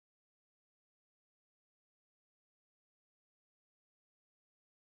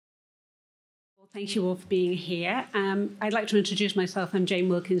Thank you all for being here. I'd like to introduce myself. I'm Jane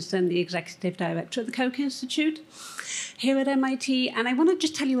Wilkinson, the Executive Director of the Koch Institute here at MIT. And I want to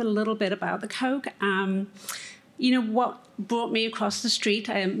just tell you a little bit about the Koch. You know, what brought me across the street,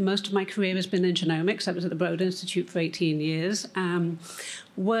 most of my career has been in genomics. I was at the Broad Institute for 18 years,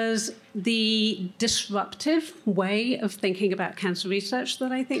 was the disruptive way of thinking about cancer research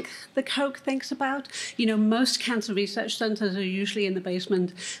that I think the Koch thinks about. You know, most cancer research centers are usually in the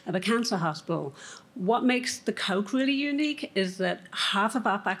basement of a cancer hospital. What makes the Koch really unique is that half of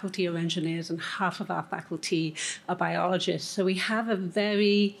our faculty are engineers and half of our faculty are biologists. So we have a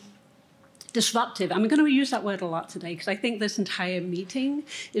very disruptive. I'm going to use that word a lot today because I think this entire meeting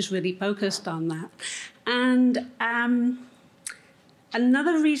is really focused on that. And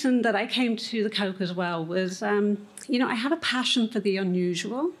another reason that I came to the Koch as well was, you know, I have a passion for the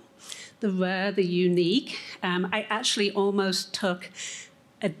unusual, the rare, the unique. I actually almost took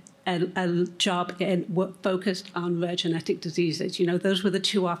a job focused on rare genetic diseases. You know, those were the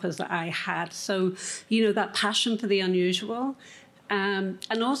two offers that I had. So, you know, that passion for the unusual,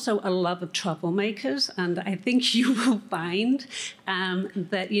 and also a love of troublemakers. And I think you will find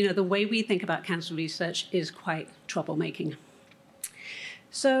that, you know, the way we think about cancer research is quite troublemaking.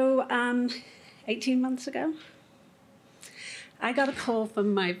 So 18 months ago, I got a call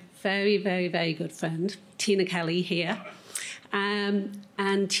from my very, very, very good friend, Tina Kelly here. And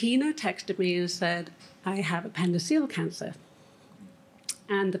Tina texted me and said, I have appendiceal cancer.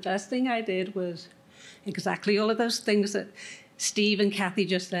 And the first thing I did was exactly all of those things that Steve and Kathy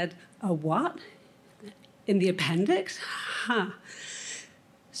just said. A what? In the appendix? Huh.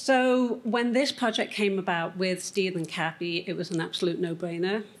 So when this project came about with Steve and Kathy, it was an absolute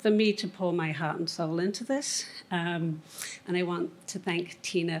no-brainer for me to pour my heart and soul into this. And I want to thank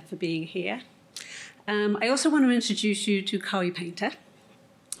Tina for being here. I also want to introduce you to Corey Painter.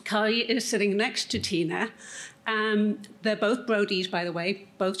 Corey is sitting next to Tina. They're both Brodies, by the way,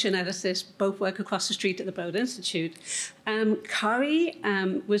 both geneticists, both work across the street at the Broad Institute. Corey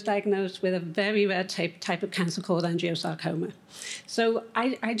was diagnosed with a very rare type of cancer called angiosarcoma. So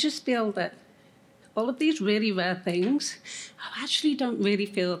I just feel that all of these really rare things actually don't really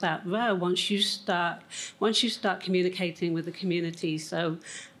feel that rare once you start communicating with the community. So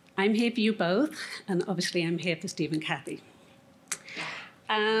I'm here for you both, and obviously I'm here for Steve and Kathy.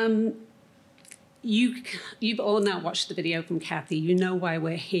 You've all now watched the video from Kathy. You know why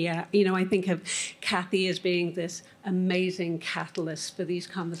we're here. You know, I think of Kathy as being this amazing catalyst for these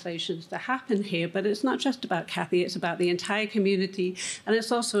conversations to happen here. But it's not just about Kathy. It's about the entire community. And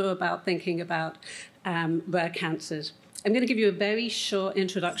it's also about thinking about rare cancers. I'm going to give you a very short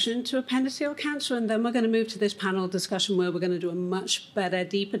introduction to appendiceal cancer, and then we're going to move to this panel discussion where we're going to do a much better,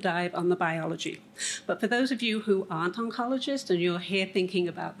 deeper dive on the biology. But for those of you who aren't oncologists and you're here thinking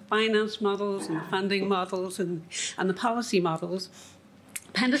about the finance models and the funding models and the policy models,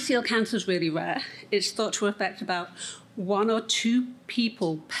 appendiceal cancer is really rare. It's thought to affect about 1 or 2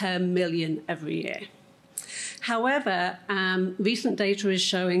 people per million every year. However, recent data is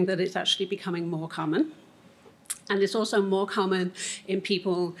showing that it's actually becoming more common. And it's also more common in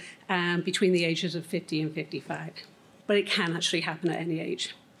people between the ages of 50 and 55. But it can actually happen at any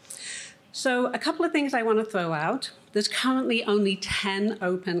age. So a couple of things I want to throw out. There's currently only 10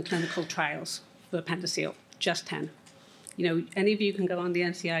 open clinical trials for appendiceal, just 10. You know, any of you can go on the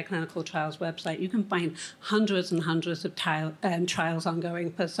NCI Clinical Trials website. You can find hundreds and hundreds of trials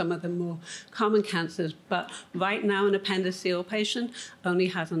ongoing for some of the more common cancers. But right now, an appendiceal patient only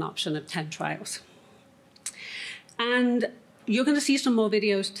has an option of 10 trials. And you're going to see some more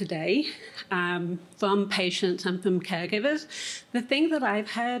videos today from patients and from caregivers. The thing that I've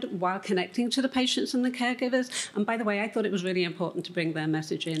heard while connecting to the patients and the caregivers, and by the way, I thought it was really important to bring their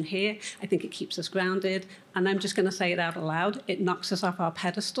message in here. I think it keeps us grounded. And I'm just going to say it out aloud. It knocks us off our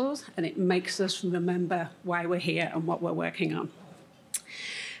pedestals, and it makes us remember why we're here and what we're working on.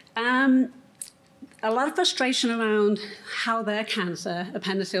 A lot of frustration around how their cancer,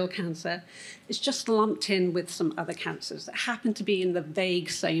 appendiceal cancer, is just lumped in with some other cancers that happen to be in the vague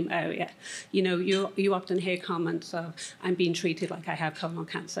same area. You know, you often hear comments of, I'm being treated like I have colon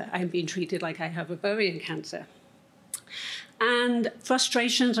cancer. I'm being treated like I have ovarian cancer. And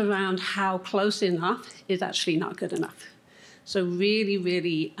frustrations around how close enough is actually not good enough. So really,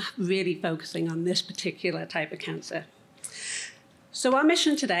 really, really focusing on this particular type of cancer. So our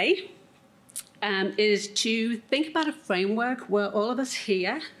mission today is to think about a framework where all of us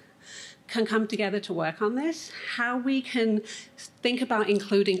here can come together to work on this, how we can think about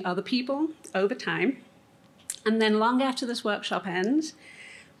including other people over time, and then long after this workshop ends,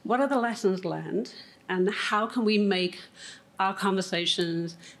 what are the lessons learned, and how can we make our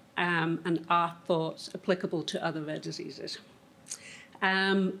conversations and our thoughts applicable to other rare diseases.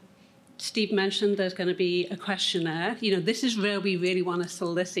 Steve mentioned there's going to be a questionnaire. This is where we really want to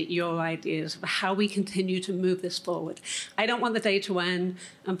solicit your ideas for how we continue to move this forward. I don't want the day to end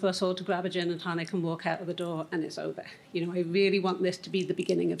and for us all to grab a gin and tonic and walk out of the door and it's over. I really want this to be the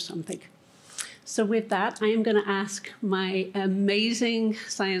beginning of something. So with that, I am going to ask my amazing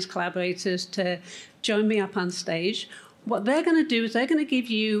science collaborators to join me up on stage. What they're going to do is they're going to give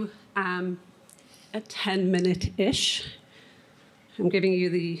you a 10-minute-ish, I'm giving you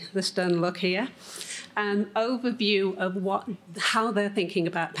the stern look here, an overview of how they're thinking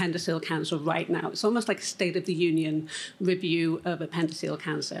about appendiceal cancer right now. It's almost like a State of the Union review of appendiceal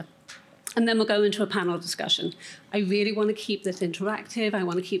cancer. And then we'll go into a panel discussion. I really want to keep this interactive. I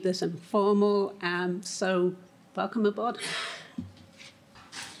want to keep this informal. So welcome aboard.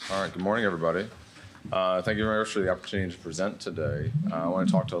 All right, good morning, everybody. Thank you very much for the opportunity to present today. I want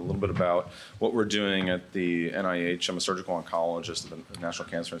to talk a little bit about what we're doing at the NIH. I'm a surgical oncologist at the National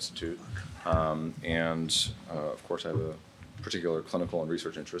Cancer Institute. Of course, I have a particular clinical and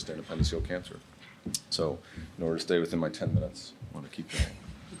research interest in appendiceal cancer. So in order to stay within my 10 minutes, I want to keep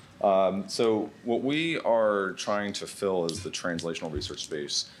going. So what we are trying to fill is the translational research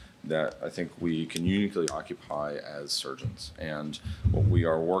space that I think we can uniquely occupy as surgeons. And what we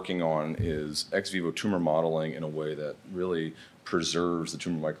are working on is ex vivo tumor modeling in a way that really preserves the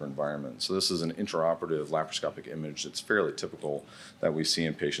tumor microenvironment. So this is an intraoperative laparoscopic image that's fairly typical that we see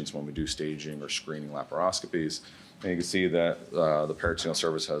in patients when we do staging or screening laparoscopies. And you can see that the peritoneal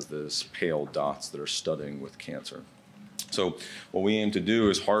surface has this pale dots that are studding with cancer. So what we aim to do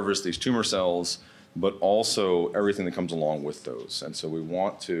is harvest these tumor cells, but also everything that comes along with those. And so we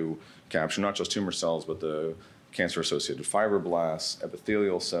want to capture not just tumor cells, but the cancer-associated fibroblasts,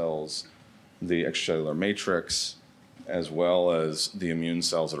 epithelial cells, the extracellular matrix, as well as the immune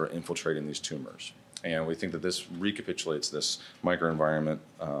cells that are infiltrating these tumors. And we think that this recapitulates this microenvironment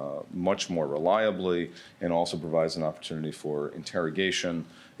much more reliably and also provides an opportunity for interrogation.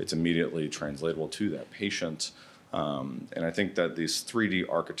 It's immediately translatable to that patient. And I think that this 3D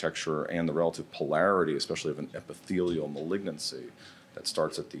architecture and the relative polarity, especially of an epithelial malignancy that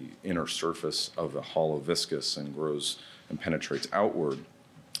starts at the inner surface of a hollow viscus and grows and penetrates outward,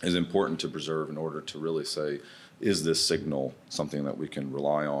 is important to preserve in order to really say, is this signal something that we can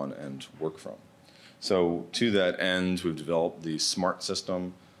rely on and work from? So to that end, we've developed the SMART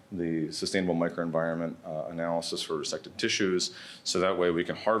system, the sustainable microenvironment analysis for resected tissues, so that way we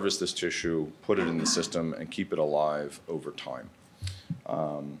can harvest this tissue, put it in the system, and keep it alive over time.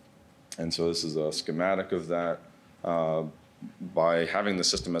 And so this is a schematic of that. By having the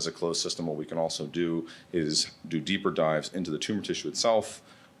system as a closed system, what we can also do is do deeper dives into the tumor tissue itself.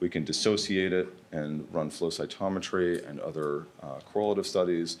 We can dissociate it and run flow cytometry and other correlative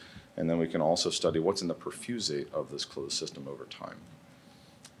studies, and then we can also study what's in the perfusate of this closed system over time.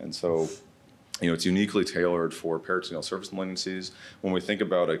 And so, it's uniquely tailored for peritoneal surface malignancies. When we think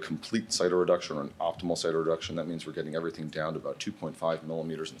about a complete cytoreduction or an optimal cytoreduction, that means we're getting everything down to about 2.5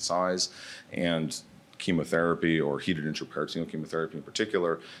 millimeters in size. And chemotherapy, or heated intraperitoneal chemotherapy in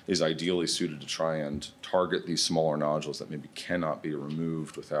particular, is ideally suited to try and target these smaller nodules that maybe cannot be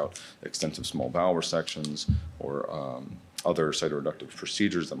removed without extensive small bowel resections or other cytoreductive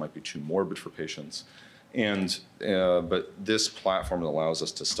procedures that might be too morbid for patients. But this platform allows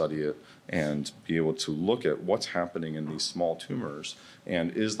us to study it and be able to look at what's happening in these small tumors,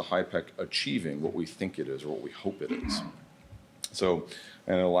 and is the HIPEC achieving what we think it is or what we hope it is. So,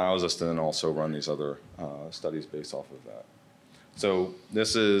 and it allows us to then also run these other studies based off of that. So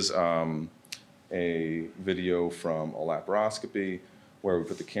this is a video from a laparoscopy where we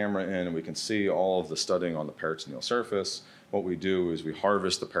put the camera in and we can see all of the studding on the peritoneal surface. What we do is we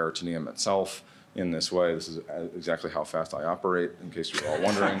harvest the peritoneum itself in this way. This is exactly how fast I operate, in case you're all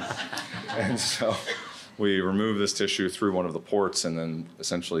wondering. And so we remove this tissue through one of the ports and then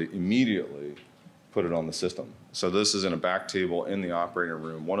essentially immediately put it on the system. So this is in a back table in the operating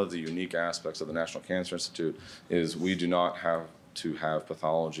room. One of the unique aspects of the National Cancer Institute is we do not have to have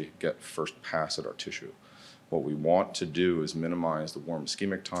pathology get first pass at our tissue. What we want to do is minimize the warm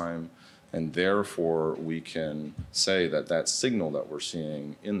ischemic time, and therefore we can say that that signal that we're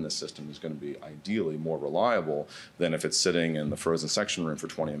seeing in the system is going to be ideally more reliable than if it's sitting in the frozen section room for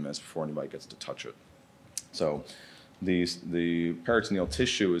 20 minutes before anybody gets to touch it. So the peritoneal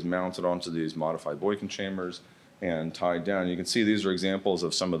tissue is mounted onto these modified Boykin chambers and tied down. You can see these are examples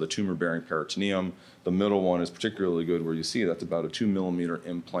of some of the tumor-bearing peritoneum. The middle one is particularly good, where you see that's about a 2 millimeter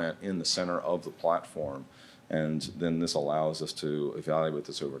implant in the center of the platform. And then this allows us to evaluate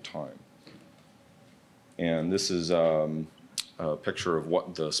this over time. And this is a picture of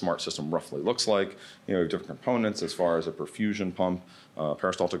what the smart system roughly looks like. You know, different components as far as a perfusion pump,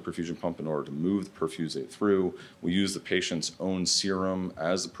 peristaltic perfusion pump in order to move the perfusate through. We use the patient's own serum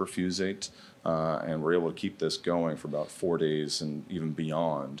as the perfusate, and we're able to keep this going for about 4 days and even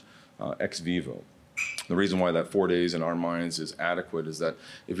beyond ex vivo. The reason why that 4 days in our minds is adequate is that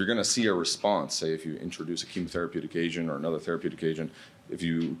if you're going to see a response, say if you introduce a chemotherapeutic agent or another therapeutic agent, if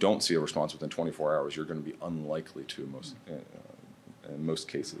you don't see a response within 24 hours, you're going to be unlikely to in most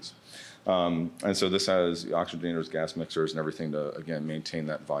cases. And so this has oxygenators, gas mixers, and everything to, again, maintain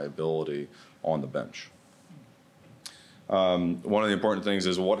that viability on the bench. One of the important things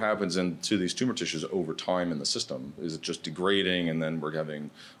is what happens to these tumor tissues over time in the system. Is it just degrading and then we're having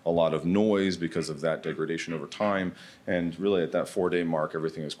a lot of noise because of that degradation over time? And really at that 4-day mark,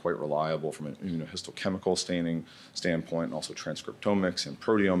 everything is quite reliable from an immunohistochemical staining standpoint, and also transcriptomics and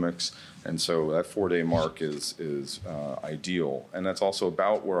proteomics. And so that 4-day mark is ideal. And that's also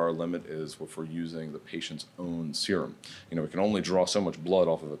about where our limit is if we're using the patient's own serum. You know, we can only draw so much blood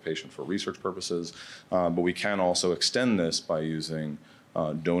off of a patient for research purposes, but we can also extend this by using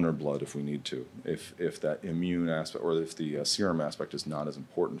donor blood if we need to, if that immune aspect or if the serum aspect is not as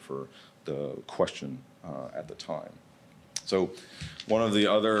important for the question at the time. So one of the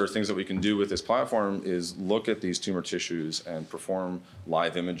other things that we can do with this platform is look at these tumor tissues and perform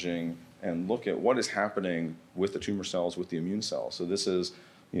live imaging and look at what is happening with the tumor cells, with the immune cells. So this is,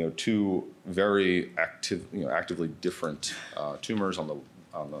 you know, two very actively different tumors. On the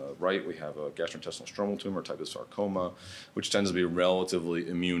right, we have a gastrointestinal stromal tumor type of sarcoma, which tends to be relatively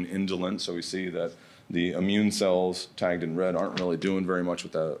immune indolent. So we see that the immune cells tagged in red aren't really doing very much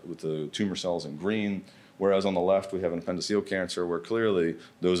with the tumor cells in green. Whereas on the left, we have an appendiceal cancer where clearly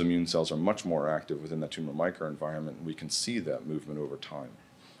those immune cells are much more active within that tumor microenvironment, and we can see that movement over time.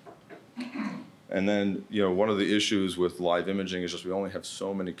 And then, you know, one of the issues with live imaging is just we only have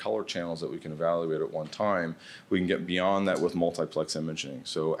so many color channels that we can evaluate at one time. We can get beyond that with multiplex imaging.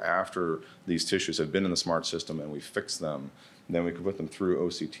 So after these tissues have been in the smart system and we fix them, then we can put them through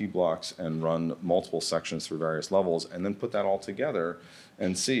OCT blocks and run multiple sections through various levels, and then put that all together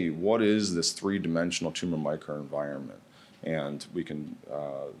and see what is this three-dimensional tumor microenvironment. And we can,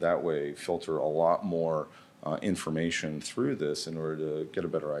 that way, filter a lot more information through this in order to get a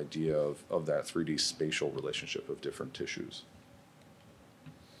better idea of that 3D spatial relationship of different tissues.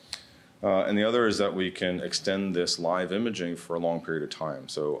 And the other is that we can extend this live imaging for a long period of time.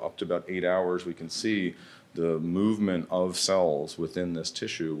 So up to about 8 hours, we can see the movement of cells within this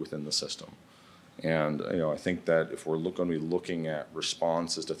tissue within the system. And you know, I think that if we're going to be looking at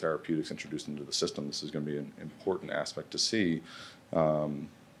responses to therapeutics introduced into the system, this is going to be an important aspect to see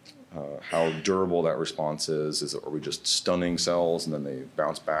how durable that response is. Are we just stunning cells and then they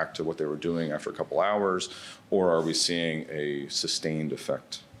bounce back to what they were doing after a couple hours, or are we seeing a sustained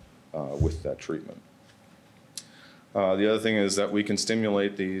effect with that treatment? The other thing is that we can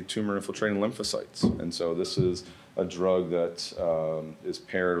stimulate the tumor-infiltrating lymphocytes. And so this is a drug that is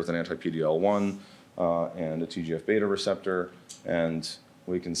paired with an anti-PD-L1 and a TGF-beta receptor. And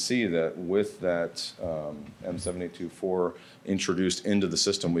we can see that with that M7824 introduced into the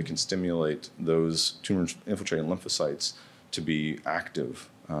system, we can stimulate those tumor-infiltrating lymphocytes to be active.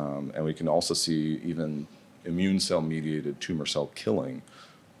 And we can also see even immune cell-mediated tumor cell killing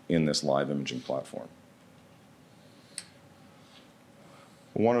in this live imaging platform.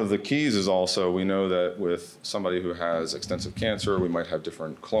 One of the keys is also, we know that with somebody who has extensive cancer, we might have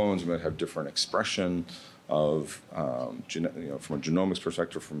different clones, we might have different expression of, from a genomics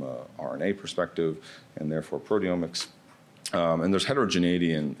perspective, from a RNA perspective, and therefore proteomics. And there's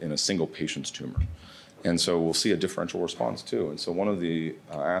heterogeneity in a single patient's tumor. And so we'll see a differential response too. And so one of the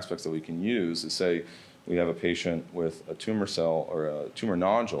aspects that we can use is, say we have a patient with a tumor cell or a tumor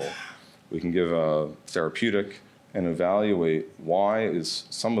nodule, we can give a therapeutic and evaluate why is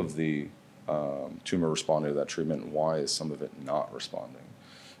some of the tumor responding to that treatment and why is some of it not responding.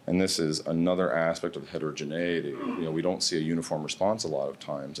 And this is another aspect of heterogeneity. You know, we don't see a uniform response a lot of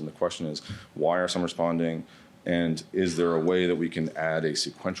times, and the question is, why are some responding, and is there a way that we can add a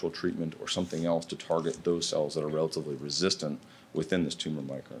sequential treatment or something else to target those cells that are relatively resistant within this tumor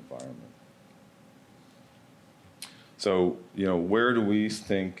microenvironment? So, you know, where do we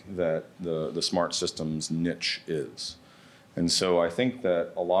think that the smart systems niche is? And so I think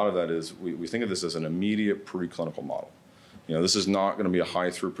that a lot of that is, we think of this as an immediate preclinical model. You know, this is not going to be a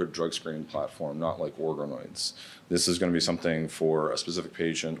high-throughput drug screening platform, not like organoids. This is going to be something for a specific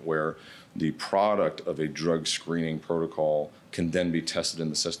patient where the product of a drug screening protocol can then be tested in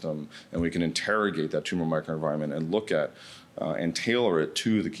the system, and we can interrogate that tumor microenvironment and look at and tailor it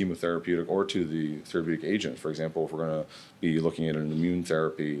to the chemotherapeutic or to the therapeutic agent. For example, if we're going to be looking at an immune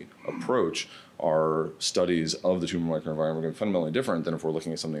therapy approach, our studies of the tumor microenvironment are going to be fundamentally different than if we're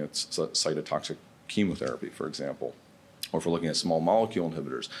looking at something that's cytotoxic chemotherapy, for example. Or if we're looking at small molecule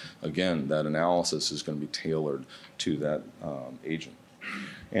inhibitors, again, that analysis is going to be tailored to that agent.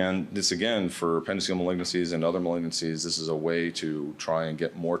 And this, again, for appendiceal malignancies and other malignancies, this is a way to try and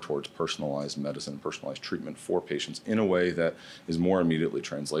get more towards personalized medicine, personalized treatment for patients in a way that is more immediately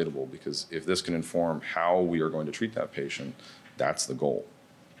translatable, because if this can inform how we are going to treat that patient, that's the goal.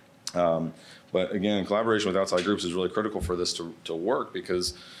 But again, collaboration with outside groups is really critical for this to work,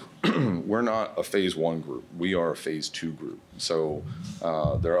 because we're not a phase 1 group. We are a phase 2 group. So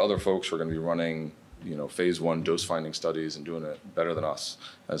there are other folks who are going to be running phase 1 dose finding studies and doing it better than us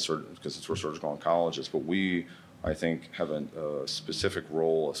because we're surgical oncologists. But we, I think, have a specific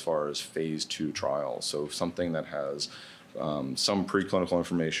role as far as phase 2 trials. So something that has some preclinical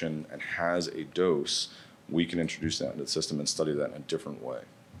information and has a dose, we can introduce that into the system and study that in a different way.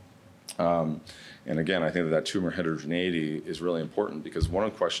 And again, I think that tumor heterogeneity is really important, because one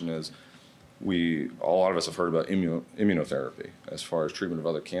of the questions is, a lot of us have heard about immunotherapy as far as treatment of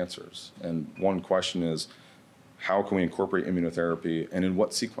other cancers. And one question is, how can we incorporate immunotherapy, and in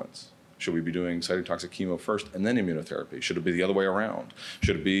what sequence? Should we be doing cytotoxic chemo first and then immunotherapy? Should it be the other way around?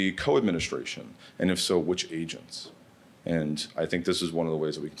 Should it be co-administration? And if so, which agents? And I think this is one of the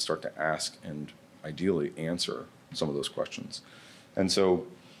ways that we can start to ask and ideally answer some of those questions. And so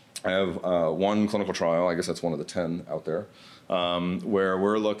I have one clinical trial, I guess that's one of the 10 out there, where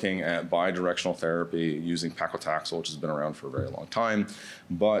we're looking at bidirectional therapy using paclitaxel, which has been around for a very long time,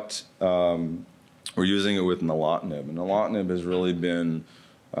 but we're using it with nilotinib. And nilotinib has really been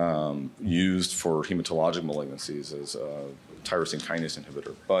used for hematologic malignancies as a tyrosine kinase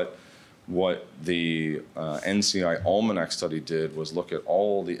inhibitor. But what the NCI Almanac study did was look at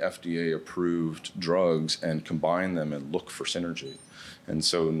all the FDA-approved drugs and combine them and look for synergy. And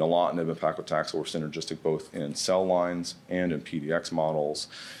so nilotinib and paclitaxel were synergistic both in cell lines and in PDX models.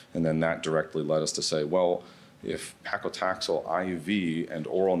 And then that directly led us to say, well, if paclitaxel IV and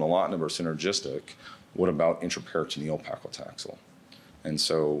oral nilotinib are synergistic, what about intraperitoneal paclitaxel? And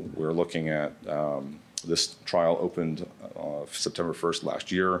so we're looking at this trial opened September 1st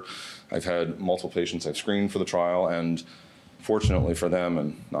last year. I've had multiple patients I've screened for the trial, and fortunately for them,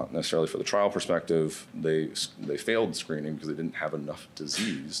 and not necessarily for the trial perspective, they failed screening because they didn't have enough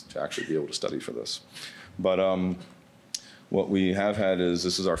disease to actually be able to study for this. But what we have had is,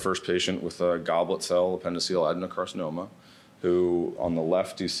 this is our first patient with a goblet cell appendiceal adenocarcinoma, who on the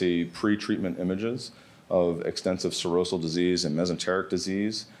left you see pre-treatment images of extensive serosal disease and mesenteric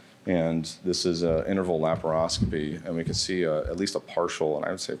disease. And this is an interval laparoscopy, and we can see at least a partial, and I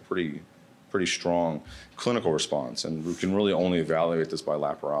would say pretty strong clinical response. And we can really only evaluate this by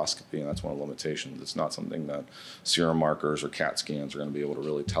laparoscopy, and that's one of the limitations. It's not something that serum markers or CAT scans are going to be able to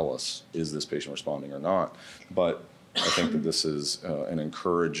really tell us, is this patient responding or not? But I think that this is an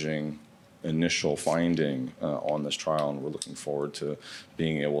encouraging initial finding on this trial, and we're looking forward to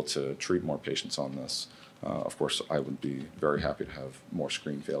being able to treat more patients on this. Of course, I would be very happy to have more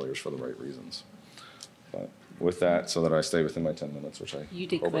screen failures for the right reasons. But with that, so that I stay within my 10 minutes, which I You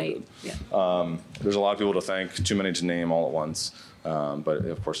did great. Yeah. There's a lot of people to thank, too many to name all at once, but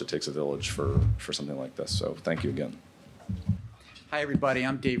of course it takes a village for something like this. So thank you again. Hi, everybody.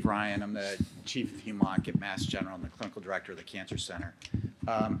 I'm Dave Ryan. I'm the Chief of Hemonc at Mass General. I'm the Clinical Director of the Cancer Center.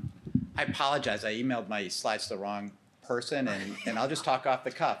 I apologize. I emailed my slides to the wrong person, and I'll just talk off the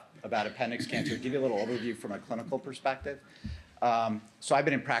cuff about appendix cancer, give you a little overview from a clinical perspective. So I've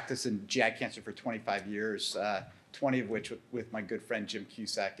been in practice in GI cancer for 25 years, 20 of which with my good friend Jim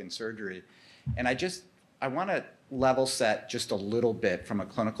Cusack in surgery. And I want to level set just a little bit from a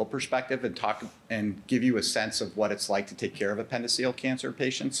clinical perspective and talk and give you a sense of what it's like to take care of appendiceal cancer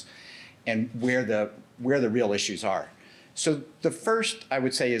patients and where the real issues are. So the first I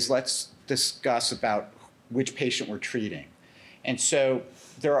would say is, let's discuss about which patient we're treating. And so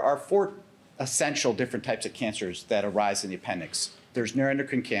there are 4 essential different types of cancers that arise in the appendix. There's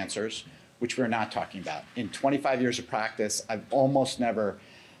neuroendocrine cancers, which we're not talking about. In 25 years of practice, I've almost never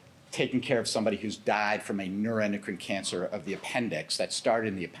taken care of somebody who's died from a neuroendocrine cancer of the appendix that started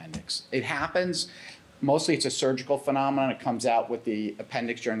in the appendix. It happens. Mostly it's a surgical phenomenon. It comes out with the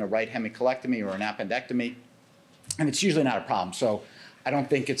appendix during a right hemicolectomy or an appendectomy, and it's usually not a problem. So I don't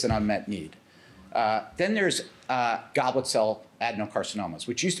think it's an unmet need. Then there's goblet cell adenocarcinomas,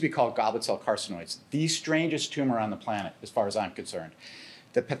 which used to be called goblet cell carcinoids, the strangest tumor on the planet, as far as I'm concerned.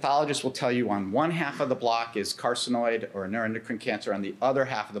 The pathologist will tell you on one half of the block is carcinoid or neuroendocrine cancer, on the other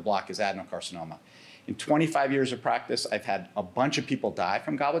half of the block is adenocarcinoma. In 25 years of practice, I've had a bunch of people die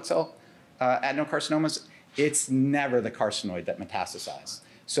from goblet cell adenocarcinomas. It's never the carcinoid that metastasizes.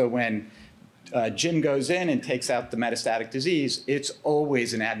 So when Jin goes in and takes out the metastatic disease, it's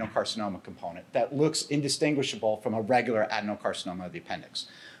always an adenocarcinoma component that looks indistinguishable from a regular adenocarcinoma of the appendix,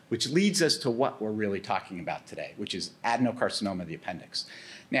 which leads us to what we're really talking about today, which is adenocarcinoma of the appendix.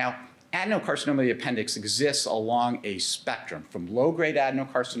 Now, adenocarcinoma of the appendix exists along a spectrum from low-grade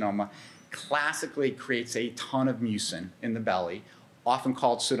adenocarcinoma, classically creates a ton of mucin in the belly, often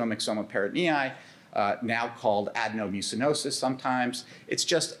called pseudomyxoma peritonei, now called adenomucinosis sometimes. It's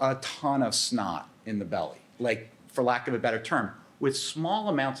just a ton of snot in the belly, like, for lack of a better term, with small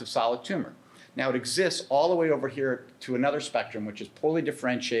amounts of solid tumor. Now, it exists all the way over here to another spectrum, which is poorly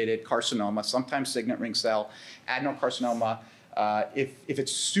differentiated carcinoma, sometimes signet ring cell, adenocarcinoma. If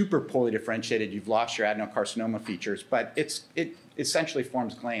it's super poorly differentiated, you've lost your adenocarcinoma features, but it essentially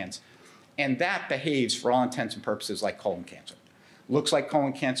forms glands. And that behaves, for all intents and purposes, like colon cancer. Looks like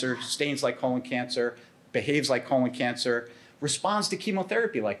colon cancer, stains like colon cancer, behaves like colon cancer, responds to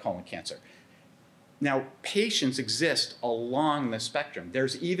chemotherapy like colon cancer. Now, patients exist along the spectrum.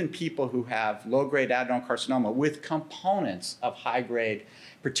 There's even people who have low-grade adenocarcinoma with components of high-grade,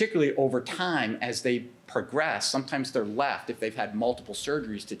 particularly over time as they progress. Sometimes they're left, if they've had multiple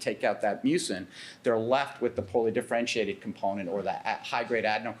surgeries to take out that mucin, they're left with the poorly differentiated component or the high-grade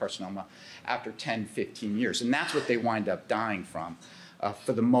adenocarcinoma after 10, 15 years. And that's what they wind up dying from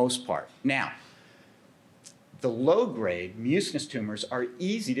for the most part. Now, the low-grade mucinous tumors are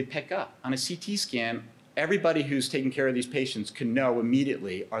easy to pick up. On a CT scan, everybody who's taking care of these patients can know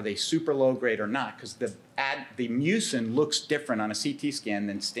immediately, are they super low-grade or not, because the mucin looks different on a CT scan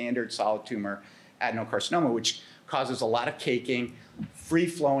than standard solid tumor adenocarcinoma, which causes a lot of caking,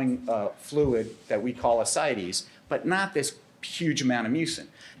 free-flowing fluid that we call ascites, but not this huge amount of mucin.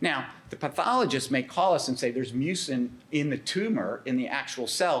 Now, the pathologist may call us and say there's mucin in the tumor, in the actual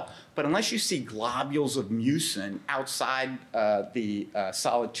cell, but unless you see globules of mucin outside the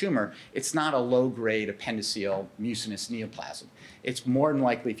solid tumor, it's not a low-grade appendiceal mucinous neoplasm. It's more than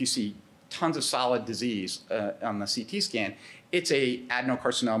likely, if you see tons of solid disease on the CT scan, it's a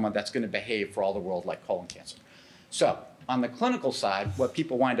adenocarcinoma that's going to behave for all the world like colon cancer. So on the clinical side, what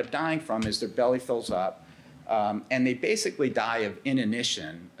people wind up dying from is their belly fills up, and they basically die of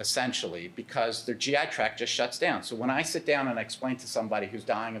inanition, essentially, because their GI tract just shuts down. So when I sit down and I explain to somebody who's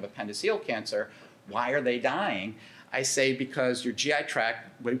dying of appendiceal cancer, why are they dying? I say because your GI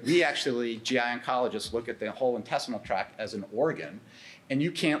tract, we actually, GI oncologists, look at the whole intestinal tract as an organ, and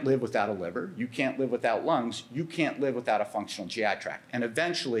you can't live without a liver, you can't live without lungs, you can't live without a functional GI tract. And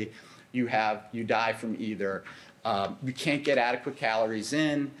eventually, you die from either you can't get adequate calories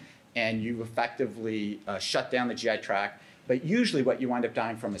in, and you effectively shut down the GI tract. But usually what you wind up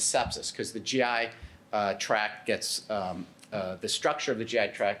dying from is sepsis, because the GI tract gets, the structure of the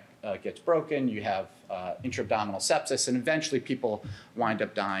GI tract gets broken, you have intra-abdominal sepsis, and eventually people wind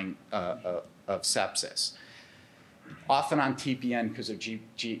up dying of sepsis. Often on TPN because their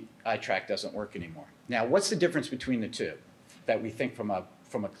GI tract doesn't work anymore. Now, what's the difference between the two that we think from a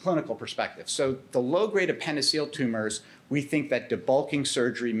clinical perspective? So the low-grade appendiceal tumors, we think that debulking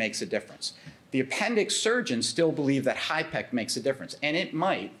surgery makes a difference. The appendix surgeons still believe that HIPEC makes a difference, and it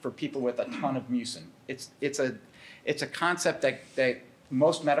might for people with a ton of mucin. It's a concept that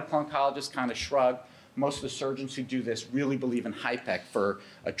most medical oncologists kind of shrug. Most of the surgeons who do this really believe in HIPEC for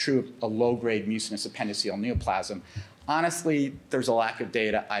a low-grade mucinous appendiceal neoplasm. Honestly, there's a lack of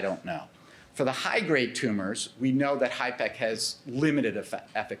data. I don't know. For the high-grade tumors, we know that HIPEC has limited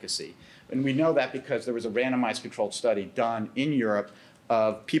efficacy. And we know that because there was a randomized controlled study done in Europe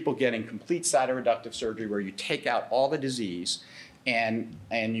of people getting complete cytoreductive surgery where you take out all the disease and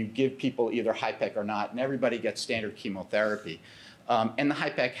you give people either HIPEC or not, and everybody gets standard chemotherapy. And the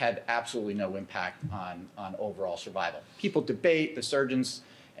HIPEC had absolutely no impact on overall survival. People debate, the surgeons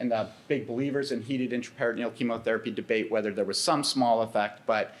and the big believers in heated intraperitoneal chemotherapy debate whether there was some small effect,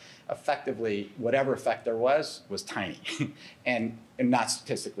 but effectively, whatever effect there was tiny and not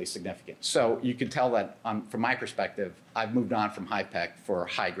statistically significant. So you can tell that from my perspective, I've moved on from HIPEC for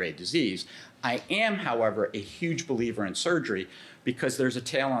high-grade disease. I am, however, a huge believer in surgery because there's a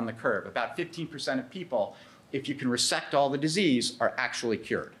tail on the curve. About 15% of people, if you can resect all the disease, are actually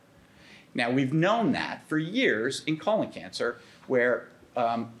cured. Now, we've known that for years in colon cancer, where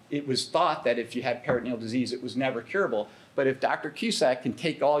it was thought that if you had peritoneal disease, it was never curable. But if Dr. Cusack can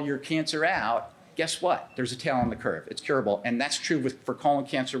take all your cancer out, guess what? There's a tail on the curve. It's curable. And that's true for colon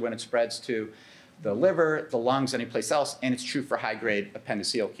cancer when it spreads to the liver, the lungs, anyplace else, and it's true for high-grade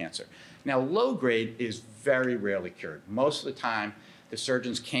appendiceal cancer. Now, low-grade is very rarely cured. Most of the time, The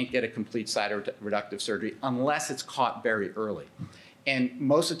surgeons can't get a complete cytoreductive surgery unless it's caught very early. And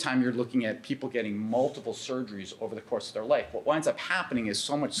most of the time, you're looking at people getting multiple surgeries over the course of their life. What winds up happening is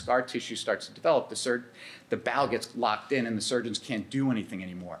so much scar tissue starts to develop, the bowel gets locked in, and the surgeons can't do anything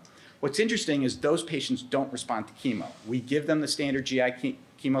anymore. What's interesting is those patients don't respond to chemo. We give them the standard GI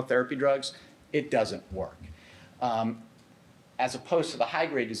chemotherapy drugs. It doesn't work. As opposed to the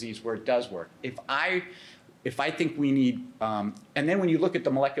high-grade disease where it does work. If I think we need, and then when you look at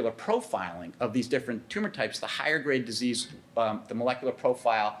the molecular profiling of these different tumor types, the higher grade disease, the molecular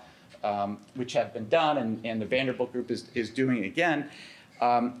profile, which have been done, and the Vanderbilt group is doing again,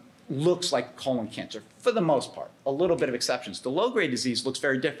 looks like colon cancer for the most part. A little bit of exceptions. The low-grade disease looks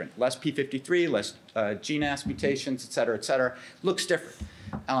very different. Less P53, less GNAS mutations, et cetera, looks different.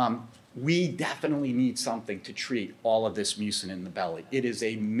 We definitely need something to treat all of this mucin in the belly. It is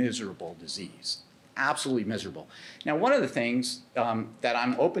a miserable disease. Absolutely miserable. Now, one of the things that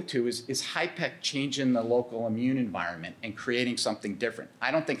I'm open to is HIPEC changing the local immune environment and creating something different.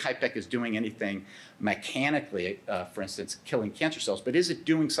 I don't think HIPEC is doing anything mechanically, for instance, killing cancer cells, but is it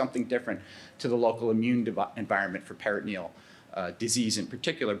doing something different to the local immune environment for peritoneal disease in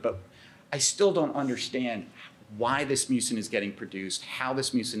particular? But I still don't understand why this mucin is getting produced, how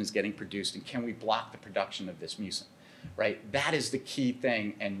this mucin is getting produced, and can we block the production of this mucin? Right? That is the key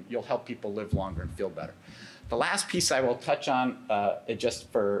thing, and you'll help people live longer and feel better. The last piece I will touch on, just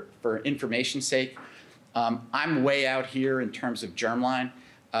for information's sake, I'm way out here in terms of germline.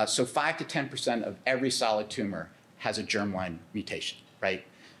 So 5 to 10% of every solid tumor has a germline mutation, right?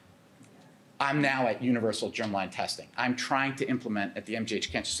 I'm now at universal germline testing. I'm trying to implement at the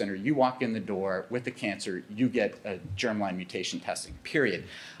MGH Cancer Center, you walk in the door with the cancer, you get a germline mutation testing, period.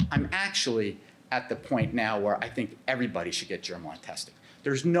 I'm actually at the point now where I think everybody should get germline testing.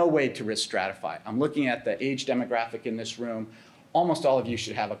 There's no way to risk stratify. I'm looking at the age demographic in this room. Almost all of you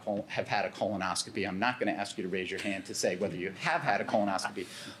should have had a colonoscopy. I'm not going to ask you to raise your hand to say whether you have had a colonoscopy.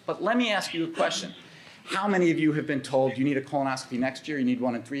 But let me ask you a question. How many of you have been told you need a colonoscopy next year, you need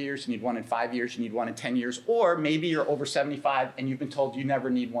one in 3 years, you need one in 5 years, you need one in 10 years, or maybe you're over 75 and you've been told you never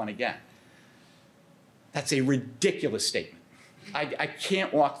need one again? That's a ridiculous statement. I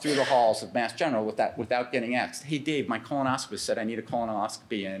can't walk through the halls of Mass General without getting asked, hey, Dave, my colonoscopist said I need a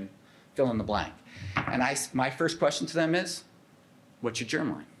colonoscopy and fill in the blank. And my first question to them is, what's your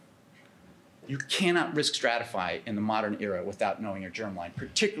germline? You cannot risk stratify in the modern era without knowing your germline,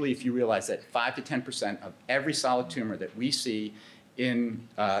 particularly if you realize that 5 to 10% of every solid tumor that we see in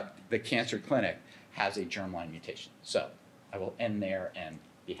the cancer clinic has a germline mutation. So I will end there and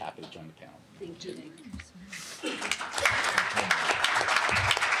be happy to join the panel. Thank you.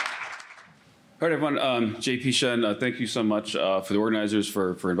 All right, everyone. JP Shen, thank you so much for the organizers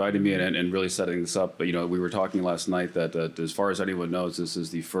for inviting me and really setting this up. You know, we were talking last night that as far as anyone knows, this is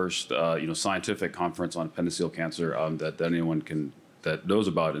the first scientific conference on appendiceal cancer that anyone that knows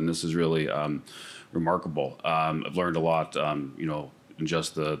about, and this is really remarkable. I've learned a lot, in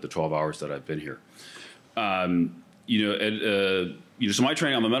just the 12 hours that I've been here. So my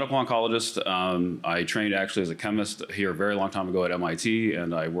training, I'm a medical oncologist. I trained actually as a chemist here a very long time ago at MIT,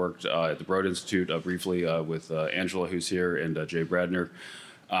 and I worked at the Broad Institute briefly with Angela, who's here, and Jay Bradner,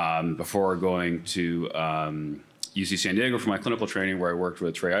 before going to UC San Diego for my clinical training, where I worked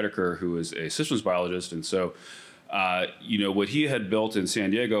with Trey Eidecker, who is a systems biologist. And so, what he had built in San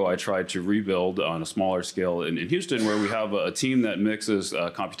Diego, I tried to rebuild on a smaller scale in Houston, where we have a team that mixes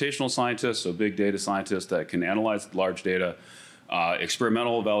computational scientists, so big data scientists that can analyze large data,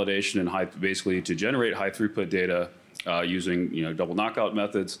 experimental validation, and basically to generate high throughput data using double knockout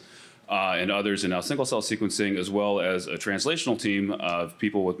methods, and others in single cell sequencing, as well as a translational team of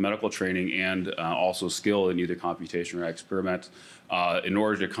people with medical training and also skill in either computation or experiment, in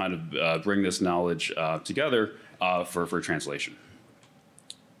order to kind of bring this knowledge together for translation.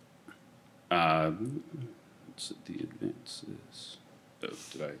 The advances. Oh,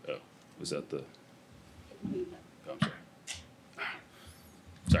 was that the? Oh, I'm sorry.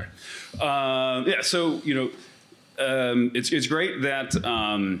 Sorry. It's great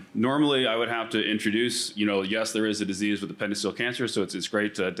that normally I would have to introduce, yes, there is a disease with appendiceal cancer, so it's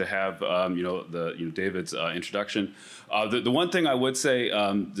great to have, David's introduction. The one thing I would say,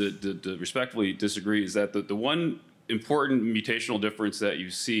 to respectfully disagree, is that the one important mutational difference that you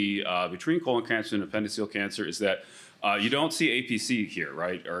see between colon cancer and appendiceal cancer is that you don't see APC here,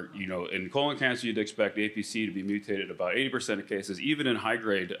 right? Or, in colon cancer, you'd expect APC to be mutated about 80% of cases. Even in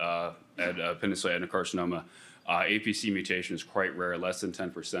high-grade appendiceal adenocarcinoma, APC mutation is quite rare, less than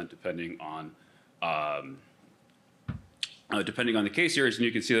 10%, depending on depending on the case series, and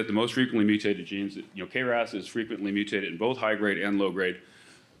you can see that the most frequently mutated genes, KRAS is frequently mutated in both high grade and low grade.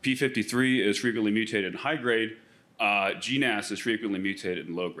 P53 is frequently mutated in high grade. GNAS is frequently mutated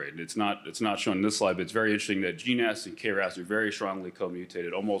in low grade. It's not shown in this slide, but it's very interesting that GNAS and KRAS are very strongly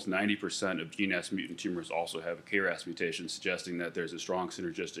co-mutated. Almost 90% of GNAS mutant tumors also have a KRAS mutation, suggesting that there's a strong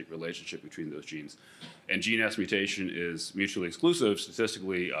synergistic relationship between those genes. And GNAS mutation is mutually exclusive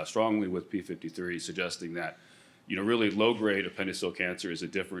statistically strongly with P53, suggesting that really low-grade appendiceal cancer is a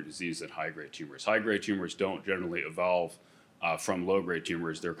different disease than high-grade tumors. High-grade tumors don't generally evolve from low-grade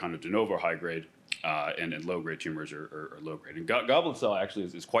tumors. They're kind of de novo high-grade. And low-grade tumors are low-grade. And goblet cell actually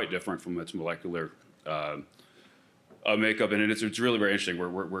is quite different from its molecular makeup, and it's really very interesting.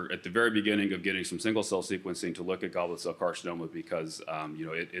 We're at the very beginning of getting some single-cell sequencing to look at goblet cell carcinoma because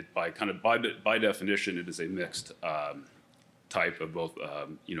it by definition it is a mixed type of both a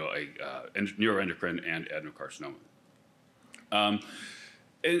neuroendocrine and adenocarcinoma.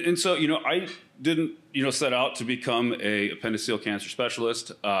 And so, I didn't, set out to become a appendiceal cancer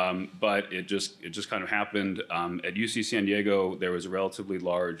specialist, but it just kind of happened. At UC San Diego, there was a relatively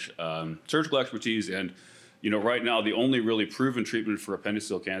large surgical expertise, and, right now the only really proven treatment for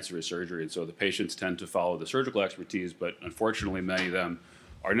appendiceal cancer is surgery, and so the patients tend to follow the surgical expertise, but unfortunately many of them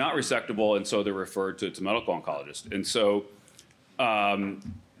are not resectable, and so they're referred to medical oncologists. And so,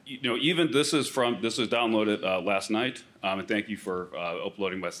 even this is downloaded last night, and thank you for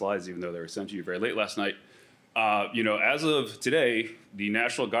uploading my slides, even though they were sent to you very late last night. As of today, the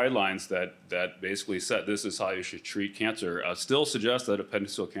national guidelines that basically set this as how you should treat cancer still suggest that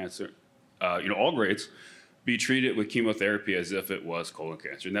appendiceal cancer, all grades, be treated with chemotherapy as if it was colon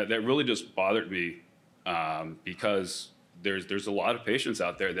cancer, and that really just bothered me because there's a lot of patients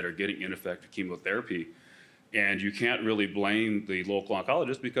out there that are getting ineffective chemotherapy. And you can't really blame the local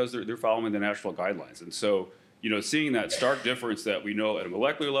oncologist because they're following the national guidelines. And so, seeing that stark difference that we know at a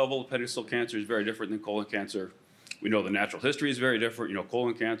molecular level, appendiceal cancer is very different than colon cancer. We know the natural history is very different.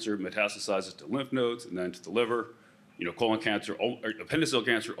 Colon cancer metastasizes to lymph nodes and then to the liver. Colon cancer, appendiceal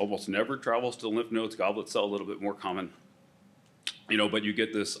cancer almost never travels to the lymph nodes. Goblet cell a little bit more common. But you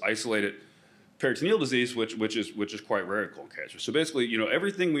get this isolated peritoneal disease, which is quite rare in colon cancer. So basically,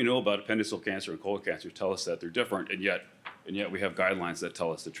 everything we know about appendiceal cancer and colon cancer tell us that they're different, and yet we have guidelines that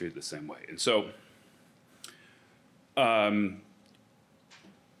tell us to treat it the same way. And so,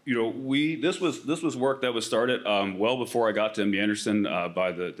 this was work that was started well before I got to MD Anderson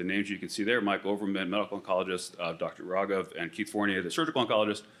by the names you can see there: Mike Overman, medical oncologist, Dr. Raghav, and Keith Fournier, the surgical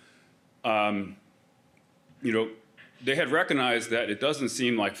oncologist. They had recognized that it doesn't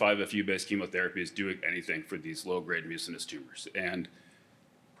seem like 5-FU-based chemotherapy is doing anything for these low-grade mucinous tumors. And,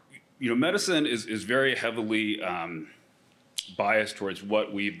 medicine is very heavily biased towards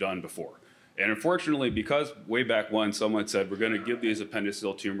what we've done before. And unfortunately, because way back when someone said, we're going to give these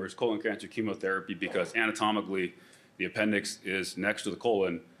appendiceal tumors colon cancer chemotherapy because anatomically the appendix is next to the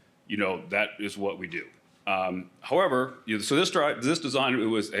colon, that is what we do. However, so this design, it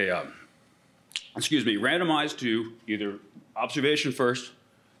was a... randomized to either observation first,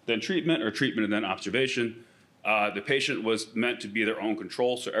 then treatment, or treatment and then observation. The patient was meant to be their own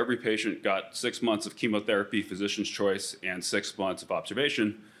control, so every patient got 6 months of chemotherapy, physician's choice, and 6 months of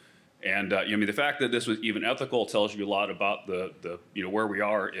observation. And the fact that this was even ethical tells you a lot about the where we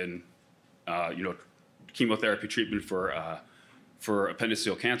are in chemotherapy treatment for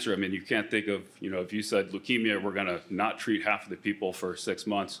appendiceal cancer. You can't think of if you said leukemia, we're going to not treat half of the people for 6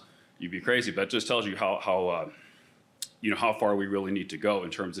 months. You'd be crazy, but it just tells you how far we really need to go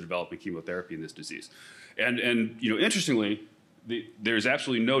in terms of developing chemotherapy in this disease. And interestingly, there's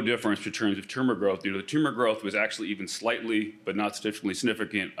absolutely no difference in terms of tumor growth. The tumor growth was actually even slightly, but not statistically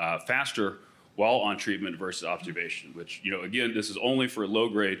significant, faster while on treatment versus observation. Which again, this is only for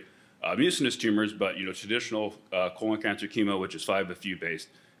low-grade mucinous tumors, but traditional colon cancer chemo, which is 5-FU based,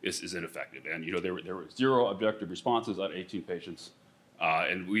 is ineffective. And there were 0 objective responses on 18 patients.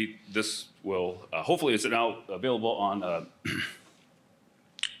 And this will, hopefully it's now available on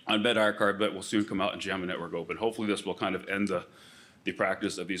medIRCARD, but will soon come out in JAMA Network Open. Hopefully this will kind of end the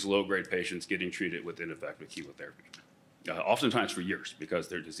practice of these low-grade patients getting treated with ineffective chemotherapy, oftentimes for years, because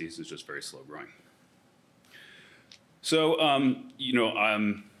their disease is just very slow growing. So,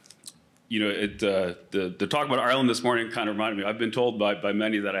 the talk about Ireland this morning kind of reminded me, I've been told by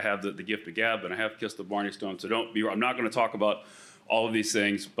many that I have the gift of gab, and I have kissed the Barney Stone, so I'm not going to talk about all of these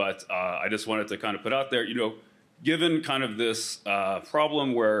things, but I just wanted to kind of put out there, given kind of this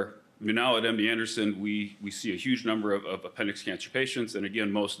problem where now at MD Anderson, we see a huge number of appendix cancer patients, and again,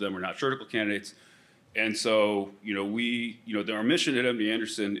 most of them are not surgical candidates. And so, our mission at MD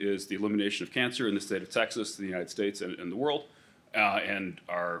Anderson is the elimination of cancer in the state of Texas, the United States, and the world. And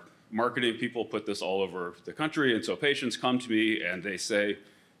our marketing people put this all over the country. And so patients come to me and they say,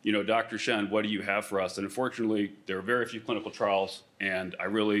 Dr. Shen, what do you have for us? And unfortunately, there are very few clinical trials. And I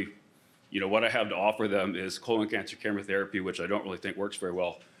really, what I have to offer them is colon cancer chemotherapy, which I don't really think works very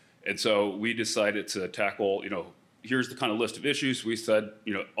well. And so we decided to tackle, here's the kind of list of issues. We said,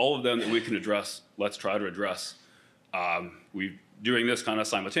 all of them that we can address, let's try to address. We're doing this kind of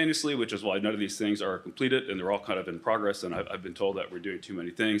simultaneously, which is why none of these things are completed, and they're all kind of in progress. And I've been told that we're doing too many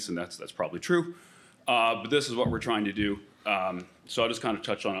things, and that's probably true. But this is what we're trying to do. So I'll just kind of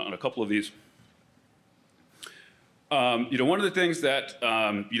touch on a couple of these. One of the things that,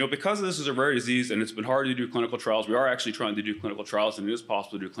 because this is a rare disease and it's been hard to do clinical trials, we are actually trying to do clinical trials, and it is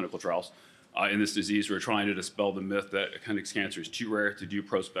possible to do clinical trials. In this disease, we're trying to dispel the myth that appendix cancer is too rare to do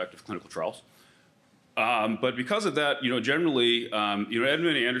prospective clinical trials. But because of that, generally, at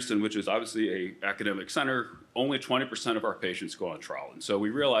MD Anderson, which is obviously an academic center, only 20% of our patients go on trial. And so we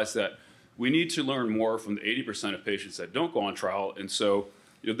realized that we need to learn more from the 80% of patients that don't go on trial. And so,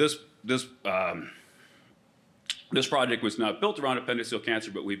 this project was not built around appendiceal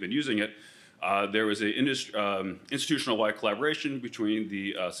cancer, but we've been using it. There was an institutional-wide collaboration between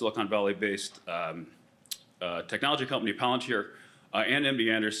the Silicon Valley-based technology company Palantir and MD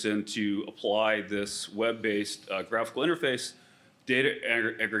Anderson to apply this web-based graphical interface data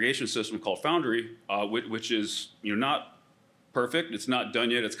aggregation system called Foundry, which is not perfect. It's not done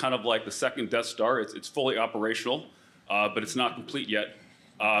yet. It's kind of like the second Death Star. It's fully operational, but it's not complete yet.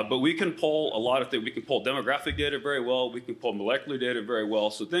 But we can pull a lot of things. We can pull demographic data very well. We can pull molecular data very well.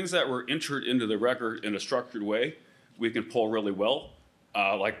 So things that were entered into the record in a structured way, we can pull really well.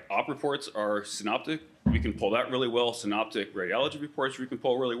 Like op reports are synoptic. We can pull that really well. Synoptic radiology reports we can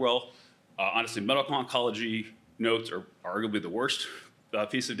pull really well. Honestly, medical oncology notes are arguably the worst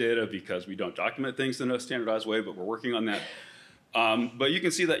piece of data because we don't document things in a standardized way, but we're working on that. But you can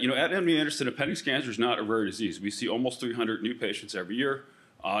see that at MD Anderson, appendix cancer is not a rare disease. We see almost 300 new patients every year.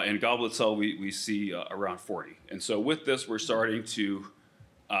 In goblet cell, we see around 40. And so with this, we're starting to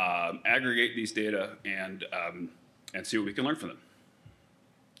aggregate these data and see what we can learn from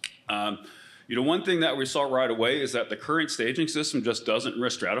them. One thing that we saw right away is that the current staging system just doesn't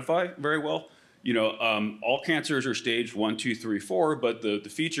risk stratify very well. All cancers are staged 1, 2, 3, 4, but the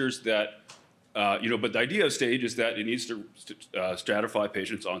features that but the idea of stage is that it needs to stratify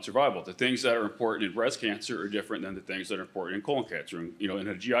patients on survival. The things that are important in breast cancer are different than the things that are important in colon cancer. And, in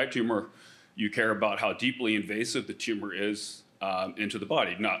a GI tumor, you care about how deeply invasive the tumor is into the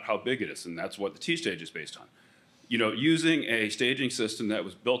body, not how big it is. And that's what the T stage is based on. Using a staging system that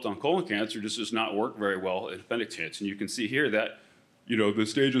was built on colon cancer just does not work very well in appendix cancer. And you can see here that, the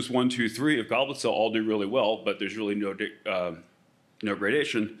stages 1, 2, 3 of goblet cell all do really well, but there's really no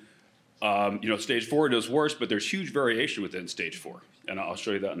gradation. Stage 4 does worse, but there's huge variation within stage 4, and I'll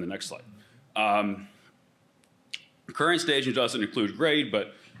show you that in the next slide. Current staging doesn't include grade,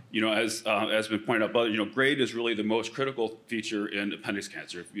 but as has been pointed out, but grade is really the most critical feature in appendix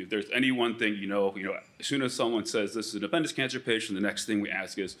cancer. If there's any one thing as soon as someone says this is an appendix cancer patient, the next thing we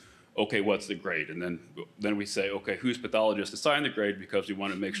ask is, okay, what's the grade? And then we say, okay, whose pathologist assigned the grade, because we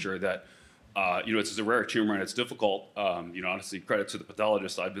want to make sure that it's a rare tumor and it's difficult. Honestly, credit to the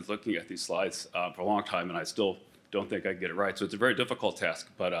pathologist. I've been looking at these slides for a long time, and I still don't think I can get it right. So it's a very difficult task,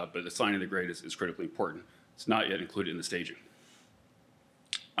 but assigning the grade is critically important. It's not yet included in the staging.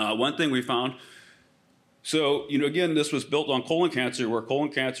 One thing we found, so again, this was built on colon cancer, where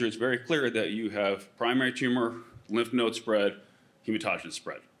colon cancer is very clear that you have primary tumor, lymph node spread, hematologic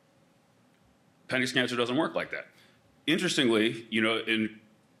spread. Appendix cancer doesn't work like that. Interestingly,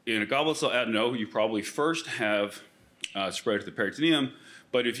 in a goblet cell adeno, you probably first have spread to the peritoneum,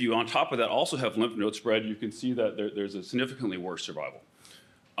 but if you on top of that also have lymph node spread, you can see that there's a significantly worse survival.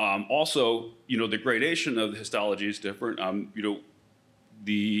 Also, the gradation of the histology is different. We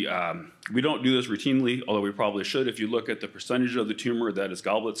don't do this routinely, although we probably should. If you look at the percentage of the tumor that is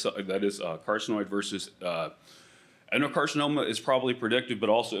goblet cell, that is carcinoid versus adenocarcinoma, is probably predictive, but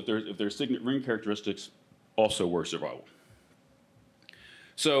also if there's signet ring characteristics, also worse survival.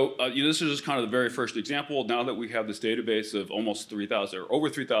 So this is just kind of the very first example. Now that we have this database of almost 3,000 or over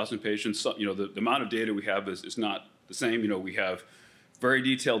 3,000 patients, the amount of data we have is not the same. We have very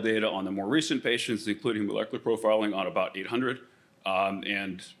detailed data on the more recent patients, including molecular profiling on about 800.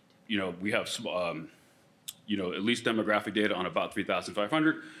 And we have at least demographic data on about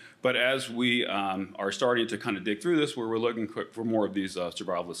 3,500. But as we are starting to kind of dig through this, we're looking for more of these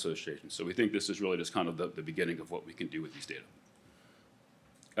survival associations. So we think this is really just kind of the beginning of what we can do with these data.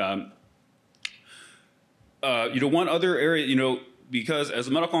 One other area, because as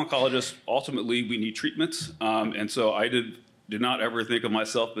a medical oncologist, ultimately we need treatments. And so I did not ever think of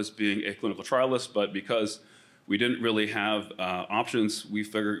myself as being a clinical trialist, but because we didn't really have options, we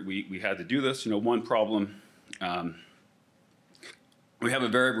figured we had to do this. One problem, we have a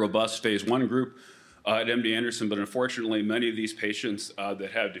very robust phase 1 group at MD Anderson, but unfortunately many of these patients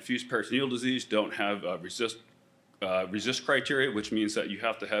that have diffuse peritoneal disease don't have RECIST criteria, which means that you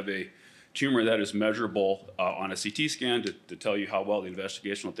have to have a tumor that is measurable on a CT scan to tell you how well the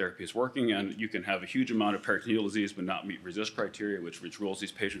investigational therapy is working, and you can have a huge amount of peritoneal disease but not meet RECIST criteria, which rules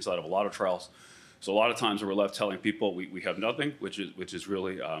these patients out of a lot of trials. So a lot of times we're left telling people we have nothing, which is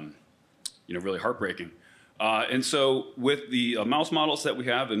really really heartbreaking. And so with the mouse models that we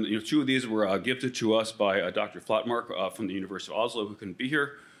have, and 2 of these were gifted to us by Dr. Flatmark from the University of Oslo, who couldn't be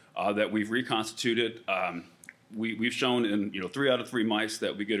here, that we've reconstituted. We've shown in 3 out of 3 mice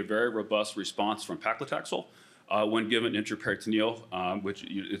that we get a very robust response from paclitaxel when given intraperitoneal, which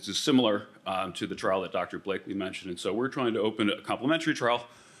is similar to the trial that Dr. Blakely mentioned. And so we're trying to open a complementary trial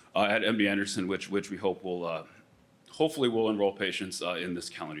at MD Anderson, which we hope will hopefully will enroll patients in this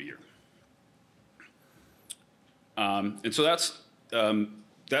calendar year. And so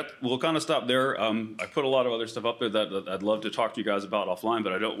that will kind of stop there. I put a lot of other stuff up there that I'd love to talk to you guys about offline,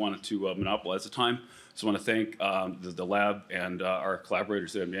 but I don't want it to monopolize the time. So I want to thank the lab and our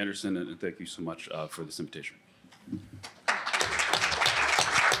collaborators at MD Anderson, and thank you so much for this invitation.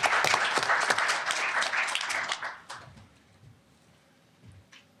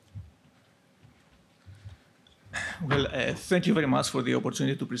 Well, thank you very much for the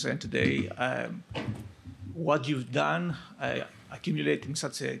opportunity to present today. What you've done, accumulating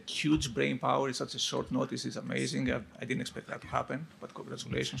such a huge brain power in such a short notice is amazing. I didn't expect that to happen, but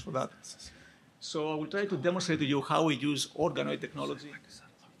congratulations for that. So I will try to demonstrate to you how we use organoid technology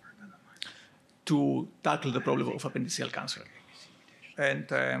to tackle the problem of appendiceal cancer. And,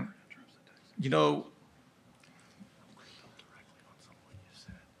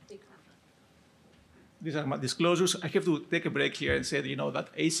 these are my disclosures. I have to take a break here and say that,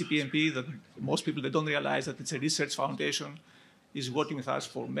 that ACPMP, that most people, they don't realize that it's a research foundation, is working with us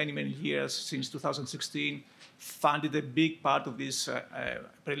for many, many years, since 2016, funded a big part of this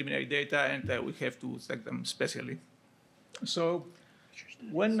preliminary data, and we have to thank them specially. So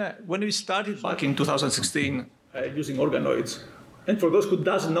when we started back in 2016 using organoids, and for those who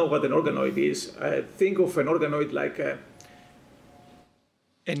doesn't know what an organoid is, think of an organoid like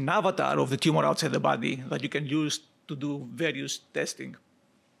an avatar of the tumor outside the body that you can use to do various testing.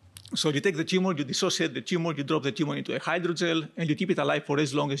 So you take the tumor, you dissociate the tumor, you drop the tumor into a hydrogel, and you keep it alive for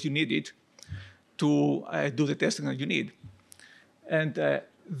as long as you need it to do the testing that you need. And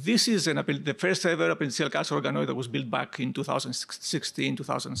this is the first ever appendiceal cancer organoid that was built back in 2016,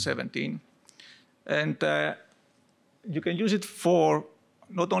 2017. And you can use it for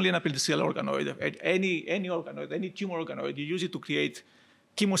not only an appendiceal organoid, any organoid, any tumor organoid, you use it to create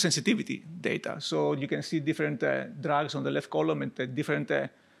chemosensitivity data. So you can see different drugs on the left column and different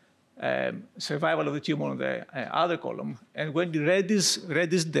survival of the tumor on the other column. And when the red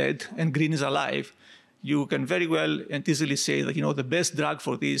is dead and green is alive, you can very well and easily say that the best drug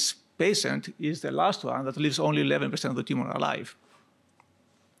for this patient is the last one that leaves only 11% of the tumor alive.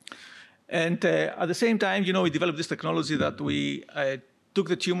 And at the same time, we developed this technology that we took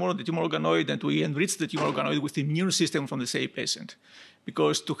the tumor organoid, and we enriched the tumor organoid with the immune system from the same patient.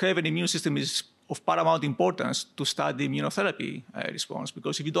 Because to have an immune system is of paramount importance to study immunotherapy response.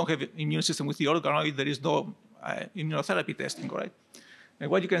 Because if you don't have an immune system with the organoid, there is no immunotherapy testing, right?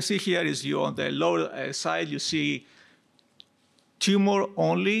 And what you can see here is on the lower side, you see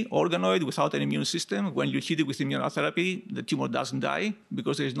tumor-only organoid without an immune system. When you hit it with immunotherapy, the tumor doesn't die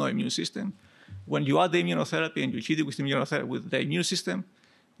because there is no immune system. When you add the immunotherapy and you hit it with the immune system,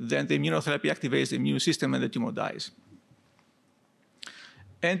 then the immunotherapy activates the immune system and the tumor dies.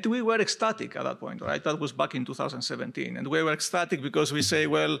 And we were ecstatic at that point, right? That was back in 2017. And we were ecstatic because we say,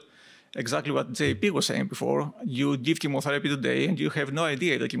 well, exactly what JP was saying before, you give chemotherapy today and you have no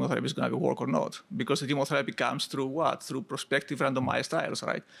idea if the chemotherapy is going to work or not. Because the chemotherapy comes through what? Through prospective randomized trials,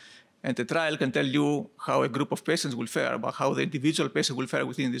 right? And the trial can tell you how a group of patients will fare, but how the individual patient will fare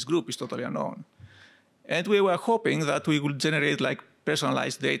within this group is totally unknown. And we were hoping that we would generate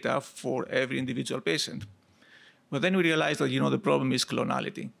personalized data for every individual patient. But then we realized that, the problem is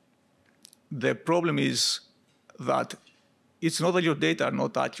clonality. The problem is that it's not that your data are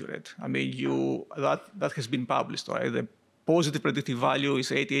not accurate. I mean, that has been published, right? The positive predictive value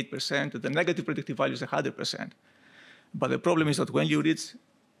is 88%, and the negative predictive value is 100%. But the problem is that when you reach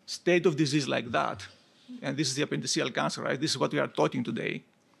state of disease like that, and this is the appendiceal cancer, right? This is what we are talking today.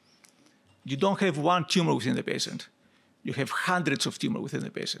 you don't have one tumor within the patient. You have hundreds of tumors within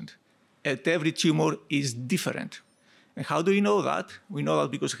the patient. And every tumor is different. And how do we know that? We know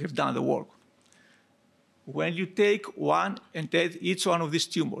that because we have done the work. When you take one and take each one of these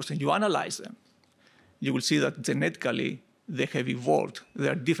tumors and you analyze them, you will see that genetically they have evolved. They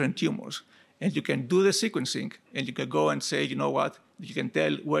are different tumors. And you can do the sequencing, and you can go and say, you know what, you can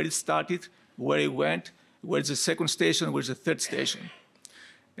tell where it started, where it went, where's the second station, where's the third station.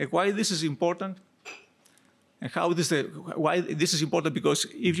 And why this is important, and why this is important, because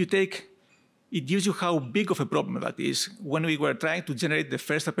if you take, it gives you how big of a problem that is. When we were trying to generate the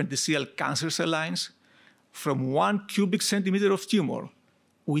first appendiceal cancer cell lines, from 1 cubic centimeter of tumor,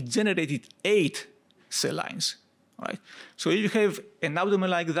 we generated 8 cell lines. Right? So if you have an abdomen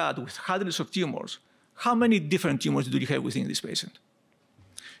like that with hundreds of tumors, how many different tumors do you have within this patient?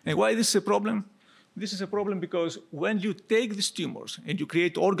 And why this is a problem? This is a problem because when you take these tumors and you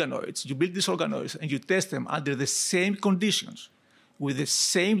create organoids, you build these organoids and you test them under the same conditions with the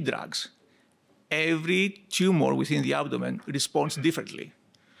same drugs, every tumor within the abdomen responds differently.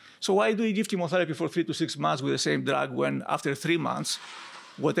 So why do you give chemotherapy for 3 to 6 months with the same drug when after 3 months,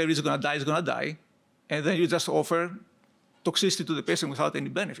 whatever is going to die is going to die, and then you just offer toxicity to the patient without any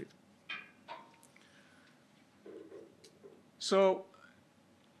benefit? So,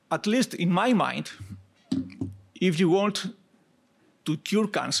 at least in my mind, if you want to cure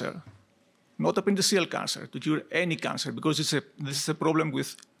cancer, not appendiceal cancer, to cure any cancer, because this is a problem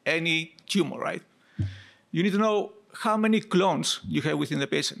with any tumor, right? You need to know how many clones you have within the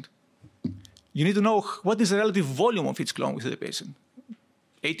patient. You need to know what is the relative volume of each clone within the patient.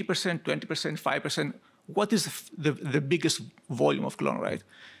 80%, 20%, 5%, what is the biggest volume of clone, right?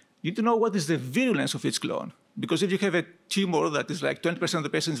 You need to know what is the virulence of each clone. Because if you have a tumor that is like 20% of the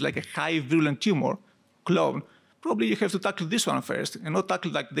patient is like a high virulent tumor clone, probably you have to tackle this one first and not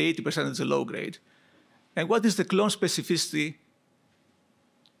tackle like the 80% that's a low grade. And what is the clone specificity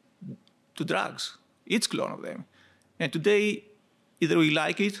to drugs? Each clone of them. And today, either we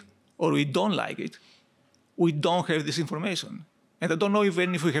like it or we don't like it. We don't have this information. And I don't know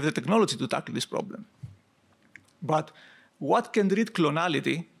even if we have the technology to tackle this problem. But what can read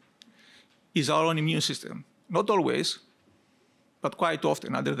clonality is our own immune system. Not always, but quite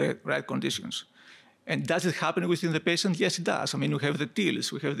often under the right conditions. And does it happen within the patient? Yes, it does. I mean, we have the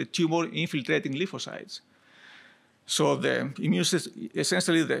TILs, we have the tumor-infiltrating lymphocytes. So the immune system,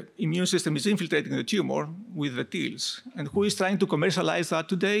 essentially the immune system is infiltrating the tumor with the TILs. And who is trying to commercialize that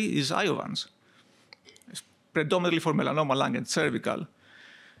today is Iovance, predominantly for melanoma, lung, and cervical.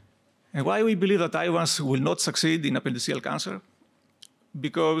 And why we believe that Iovance will not succeed in appendiceal cancer?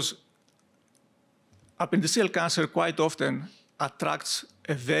 Because appendiceal cancer quite often attracts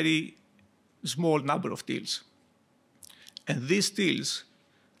a very small number of TILs. And these TILs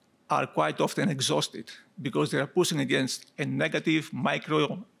are quite often exhausted because they are pushing against a negative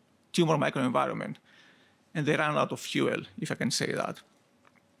tumor microenvironment, and they run out of fuel, if I can say that.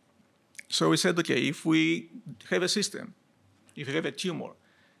 So we said, okay, if we have a system, if we have a tumor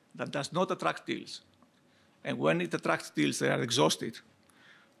that does not attract TILs, and when it attracts TILs, they are exhausted,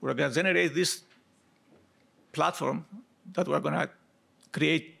 we're going to generate this platform that we're going to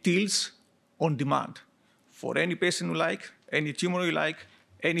create TILs on demand for any patient we like, any tumor we like,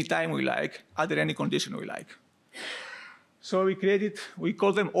 any time we like, under any condition we like. So we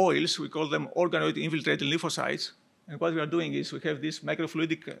call them oils, we call them organoid-infiltrating lymphocytes. And what we are doing is we have this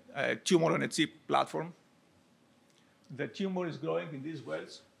microfluidic tumor-on-a-chip platform. The tumor is growing in these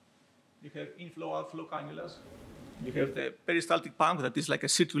wells. You have inflow-outflow cannulas. You have the peristaltic pump that is like a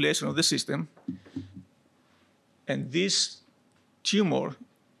circulation of the system. And this tumor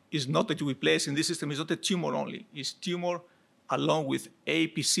is not that we place in this system, is not a tumor only. It's tumor along with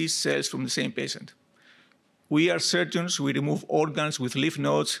APC cells from the same patient. We are surgeons, we remove organs with lymph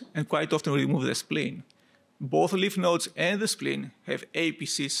nodes, and quite often we remove the spleen. Both lymph nodes and the spleen have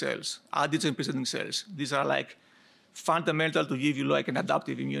APC cells, antigen-presenting cells. These are like fundamental to give you like an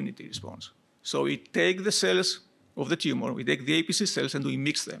adaptive immunity response. So we take the cells of the tumor, we take the APC cells, and we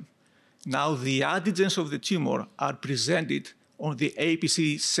mix them. Now the antigens of the tumor are presented on the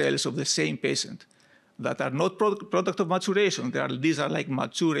APC cells of the same patient that are not product of maturation. These are like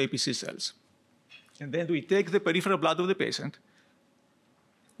mature APC cells. And then we take the peripheral blood of the patient,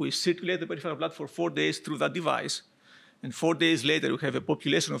 we circulate the peripheral blood for 4 days through that device, and 4 days later we have a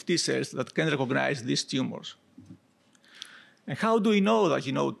population of T cells that can recognize these tumors. And how do we know that,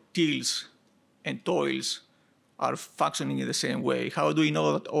 TILs and TOILs are functioning in the same way? How do we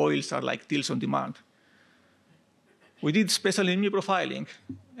know that oils are like TILs on demand? We did spatial immune profiling,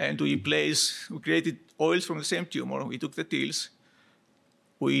 and we created oils from the same tumor. We took the TILs,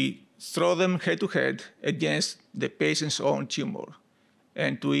 we throw them head-to-head against the patient's own tumor.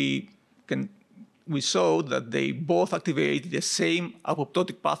 And we saw that they both activate the same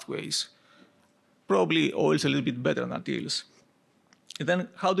apoptotic pathways, probably oils a little bit better than TILs. And then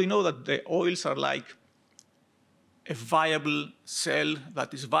how do you know that the oils are like a viable cell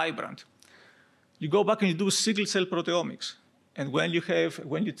that is vibrant? You go back and you do single cell proteomics. And when you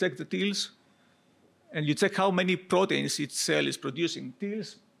check the TILs, and you check how many proteins each cell is producing,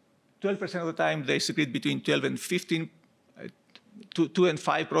 TILs, 12% of the time they secrete between 12 and 15, 2 and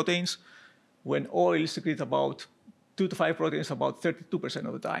 5 proteins, when oils secrete about 2 to 5 proteins about 32%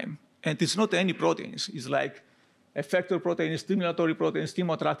 of the time. And it's not any proteins. It's like effector proteins, stimulatory proteins,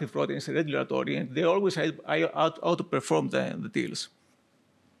 chemoattractive proteins, regulatory, and they always outperform the TILs.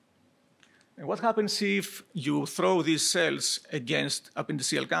 And what happens if you throw these cells against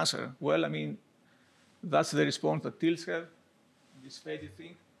appendiceal cancer? Well, I mean, that's the response that TILs have, this faded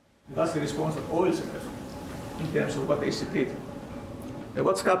thing. That's the response that oils have in terms of what they secrete. And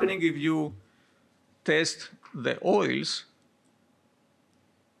what's happening if you test the oils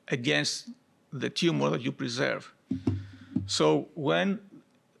against the tumor that you preserve? So when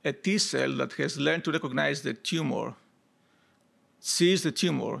a T cell that has learned to recognize the tumor sees the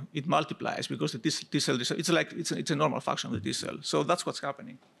tumor, it multiplies because the T cell, it's a normal function of the T cell. So that's what's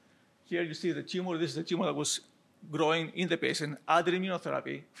happening. Here you see the tumor. This is the tumor that was growing in the patient, added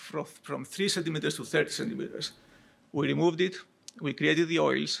immunotherapy from 3 centimeters to 30 centimeters. We removed it, we created the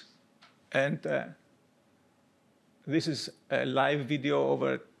oils, and this is a live video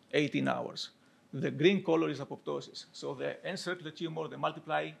over 18 hours. The green color is apoptosis. So they encircle the tumor, they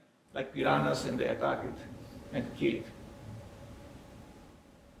multiply like piranhas, and they attack it and kill it.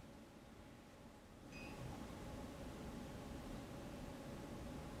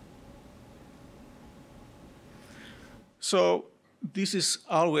 So this is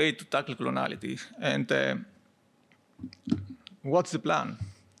our way to tackle clonality. And what's the plan?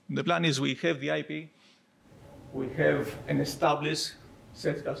 The plan is we have the IP, we have an established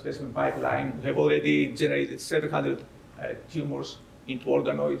surgical specimen pipeline. We have already generated 700 tumors into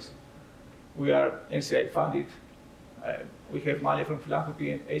organoids. We are NCI funded. We have money from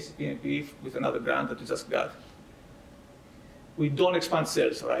philanthropy and ACPNP with another grant that we just got. We don't expand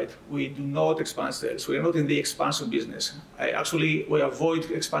cells, right? We do not expand cells. We are not in the expansion business. We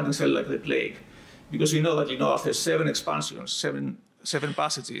avoid expanding cells like the plague, because we know that, after 7 expansions, seven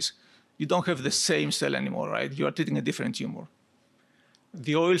passages, you don't have the same cell anymore, right? You are treating a different tumor.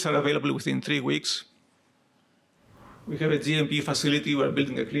 The oils are available within 3 weeks. We have a GMP facility. We're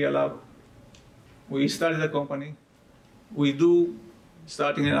building a CLIA lab. We started a company. We do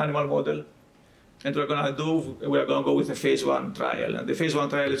starting an animal model. And we're going to go with a phase 1 trial. And the phase 1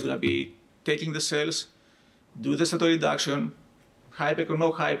 trial is going to be taking the cells, do the cytoreduction, HIPEC or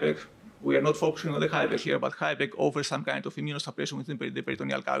no HIPEC. We are not focusing on the HIPEC here, but HIPEC offers some kind of immunosuppression within the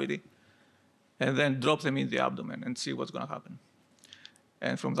peritoneal cavity, and then drop them in the abdomen and see what's going to happen.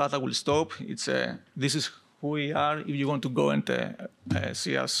 And from that, I will stop. This is who we are if you want to go and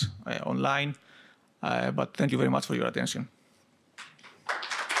see us online. But thank you very much for your attention.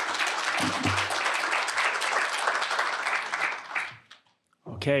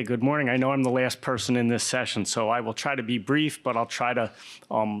 Okay, good morning. I know I'm the last person in this session, so I will try to be brief, but I'll try to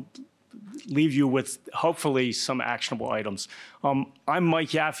leave you with hopefully some actionable items. I'm Mike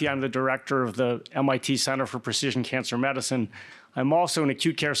Yaffe. I'm the director of the MIT Center for Precision Cancer Medicine. I'm also an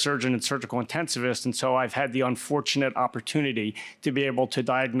acute care surgeon and surgical intensivist, and so I've had the unfortunate opportunity to be able to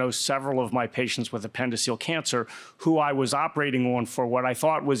diagnose several of my patients with appendiceal cancer who I was operating on for what I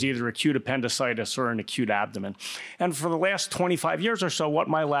thought was either acute appendicitis or an acute abdomen. And for the last 25 years or so, what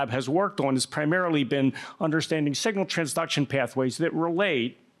my lab has worked on has primarily been understanding signal transduction pathways that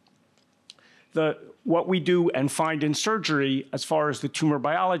relate what we do and find in surgery as far as the tumor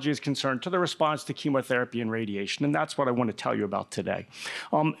biology is concerned to the response to chemotherapy and radiation. And that's what I want to tell you about today.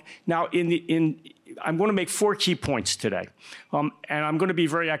 Now, I'm going to make 4 key points today. And I'm going to be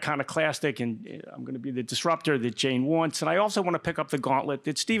very iconoclastic, and I'm going to be the disruptor that Jane wants. And I also want to pick up the gauntlet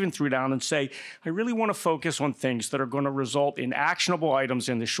that Stephen threw down and say, I really want to focus on things that are going to result in actionable items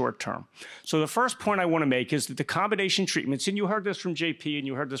in the short term. So the first point I want to make is that the combination treatments, and you heard this from JP and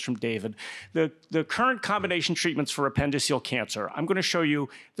you heard this from David, the current combination treatments for appendiceal cancer, I'm going to show you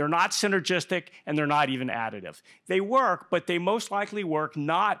they're not synergistic and they're not even additive. They work, but they most likely work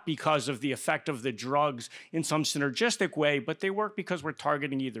not because of the effect of the drugs in some synergistic way, but they work because we're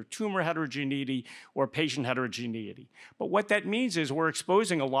targeting either tumor heterogeneity or patient heterogeneity. But what that means is we're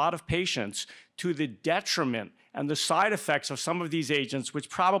exposing a lot of patients to the detriment and the side effects of some of these agents, which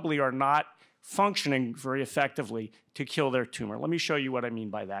probably are not functioning very effectively to kill their tumor. Let me show you what I mean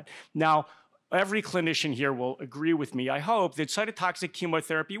by that. Now, every clinician here will agree with me, I hope, that cytotoxic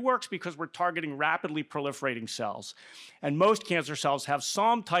chemotherapy works because we're targeting rapidly proliferating cells. And most cancer cells have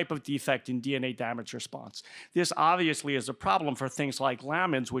some type of defect in DNA damage response. This obviously is a problem for things like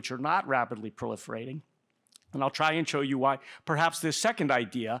lamins, which are not rapidly proliferating. And I'll try and show you why perhaps this second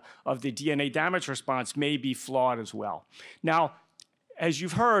idea of the DNA damage response may be flawed as well. Now, as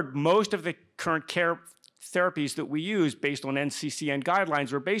you've heard, most of the current care therapies that we use based on NCCN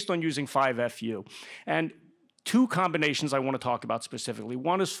guidelines are based on using 5-FU. And two combinations I want to talk about specifically.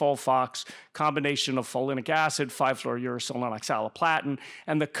 One is FOLFOX, combination of folinic acid, 5-fluorouracil, and oxaliplatin.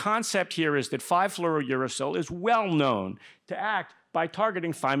 And the concept here is that 5-fluorouracil is well known to act by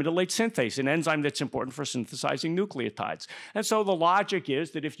targeting thymidylate synthase, an enzyme that's important for synthesizing nucleotides. And so the logic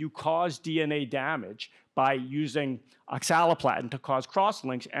is that if you cause DNA damage by using oxaliplatin to cause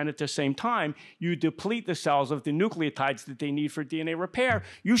crosslinks, and at the same time you deplete the cells of the nucleotides that they need for DNA repair,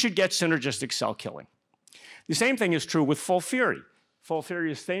 you should get synergistic cell killing. The same thing is true with FOLFIRI. FOLFIRI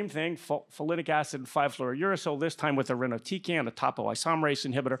is the same thing, folinic acid and 5-fluorouracil, this time with irinotecan, a topoisomerase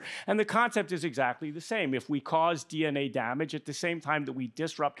inhibitor. And the concept is exactly the same. If we cause DNA damage at the same time that we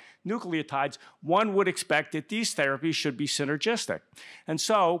disrupt nucleotides, one would expect that these therapies should be synergistic. And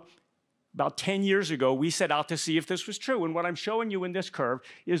so, about 10 years ago, we set out to see if this was true. And what I'm showing you in this curve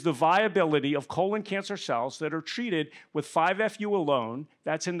is the viability of colon cancer cells that are treated with 5-FU alone,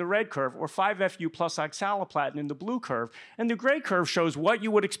 that's in the red curve, or 5-FU plus oxaliplatin in the blue curve. And the gray curve shows what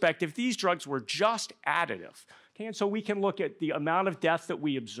you would expect if these drugs were just additive. Okay, and so we can look at the amount of death that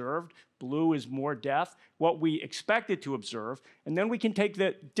we observed. Blue is more death, what we expected to observe, and then we can take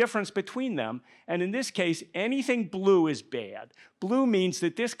the difference between them, and in this case, anything blue is bad. Blue means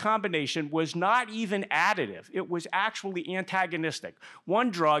that this combination was not even additive. It was actually antagonistic. One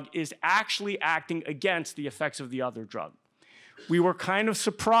drug is actually acting against the effects of the other drug. We were kind of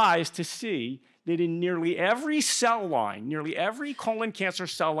surprised to see that in nearly every cell line, nearly every colon cancer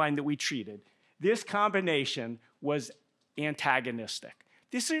cell line that we treated, this combination was antagonistic.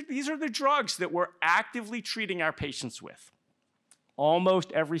 These are the drugs that we're actively treating our patients with.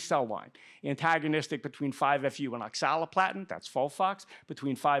 Almost every cell line. Antagonistic between 5-FU and oxaliplatin, that's FOLFOX.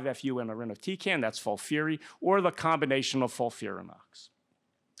 Between 5-FU and irinotecan, that's FOLFIRI, or the combination of FOLFIRINOX.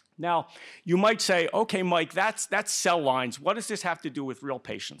 Now, you might say, okay, Mike, that's cell lines. What does this have to do with real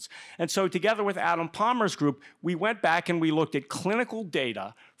patients? And so together with Adam Palmer's group, we went back and we looked at clinical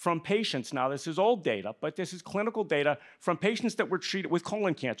data from patients. Now, this is old data, but this is clinical data from patients that were treated with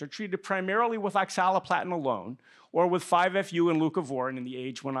colon cancer, treated primarily with oxaliplatin alone, or with 5-FU and leucovorin in the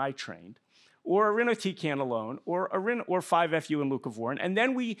age when I trained, or irinotecan alone, or 5-FU and leucovorin. And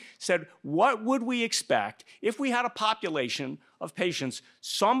then we said, what would we expect if we had a population of patients,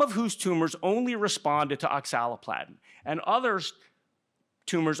 some of whose tumors only responded to oxaliplatin, and others'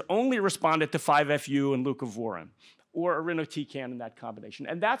 tumors only responded to 5-FU and leucovorin, or irinotecan in that combination.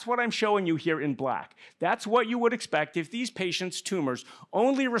 And that's what I'm showing you here in black. That's what you would expect if these patients' tumors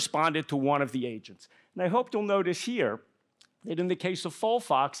only responded to one of the agents. And I hope you'll notice here that in the case of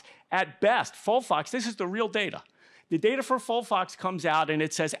FOLFOX, at best, FOLFOX, this is the real data. The data for FOLFOX comes out and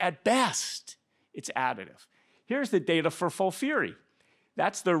it says, at best, it's additive. Here's the data for FOLFIRI.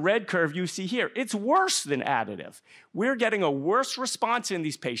 That's the red curve you see here. It's worse than additive. We're getting a worse response in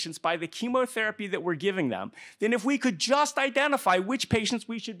these patients by the chemotherapy that we're giving them than if we could just identify which patients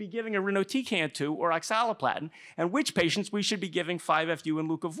we should be giving irinotecan to or oxaliplatin and which patients we should be giving 5-FU and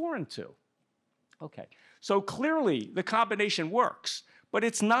leucovorin to. Okay, so clearly the combination works, but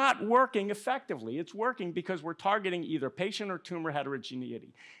it's not working effectively. It's working because we're targeting either patient or tumor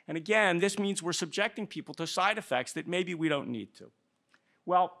heterogeneity. And again, this means we're subjecting people to side effects that maybe we don't need to.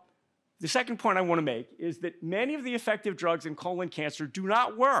 Well, the second point I want to make is that many of the effective drugs in colon cancer do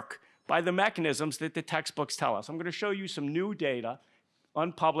not work by the mechanisms that the textbooks tell us. I'm going to show you some new data,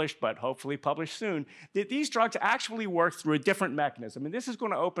 unpublished, but hopefully published soon, that these drugs actually work through a different mechanism. And this is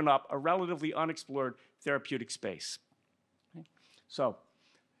going to open up a relatively unexplored therapeutic space. Okay? So,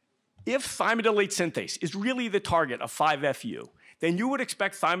 if thymidylate synthase is really the target of 5-FU, then you would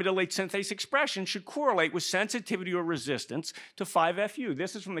expect thymidylate synthase expression should correlate with sensitivity or resistance to 5-FU.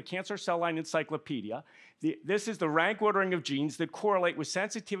 This is from the Cancer Cell Line Encyclopedia. This is the rank ordering of genes that correlate with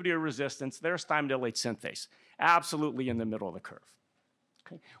sensitivity or resistance. There's thymidylate synthase, absolutely in the middle of the curve.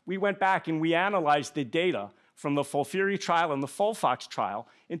 Okay. We went back and we analyzed the data from the FOLFIRI trial and the FOLFOX trial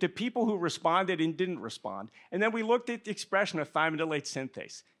into people who responded and didn't respond. And then we looked at the expression of thymidylate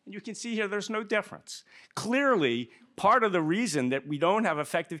synthase. And you can see here there's no difference. Clearly, part of the reason that we don't have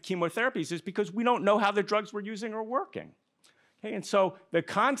effective chemotherapies is because we don't know how the drugs we're using are working. Okay, and so the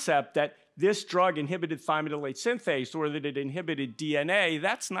concept that this drug inhibited thymidylate synthase or that it inhibited DNA,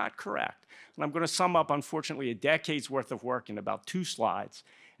 that's not correct. And I'm going to sum up, unfortunately, a decade's worth of work in about 2 slides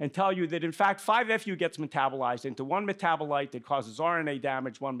and tell you that, in fact, 5-FU gets metabolized into one metabolite that causes RNA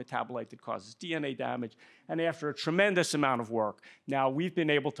damage, one metabolite that causes DNA damage. And after a tremendous amount of work, now we've been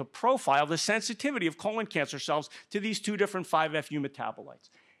able to profile the sensitivity of colon cancer cells to these 2 different 5-FU metabolites.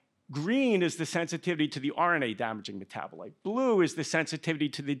 Green is the sensitivity to the RNA damaging metabolite. Blue is the sensitivity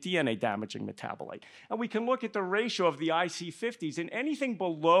to the DNA damaging metabolite. And we can look at the ratio of the IC50s, and anything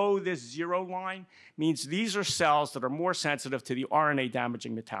below this 0 line means these are cells that are more sensitive to the RNA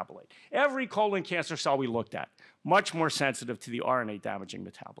damaging metabolite. Every colon cancer cell we looked at, much more sensitive to the RNA damaging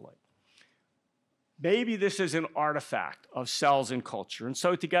metabolite. Maybe this is an artifact of cells in culture. And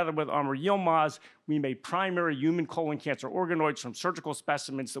so together with Amr Yilmaz, we made primary human colon cancer organoids from surgical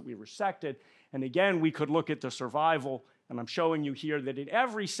specimens that we resected. And again, we could look at the survival. And I'm showing you here that in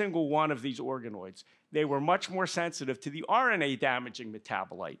every single one of these organoids, they were much more sensitive to the RNA damaging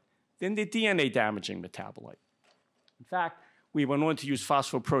metabolite than the DNA damaging metabolite. In fact, we went on to use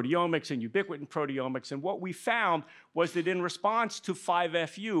phosphoproteomics and ubiquitin proteomics, and what we found was that in response to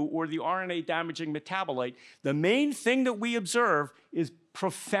 5-FU, or the RNA damaging metabolite, the main thing that we observe is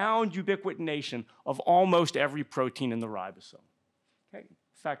profound ubiquitination of almost every protein in the ribosome. Okay? In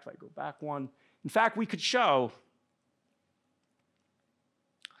fact, if I go back one, in fact, we could show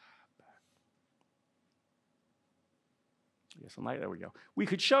there we go. We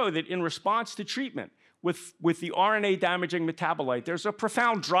could show that in response to treatment with the RNA damaging metabolite, there's a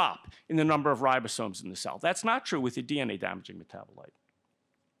profound drop in the number of ribosomes in the cell. That's not true with the DNA damaging metabolite.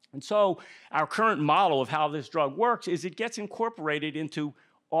 And so our current model of how this drug works is it gets incorporated into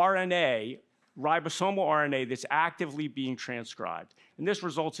RNA, ribosomal RNA that's actively being transcribed. And this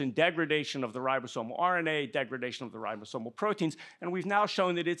results in degradation of the ribosomal RNA, degradation of the ribosomal proteins, and we've now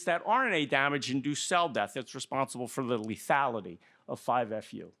shown that it's that RNA damage-induced cell death that's responsible for the lethality of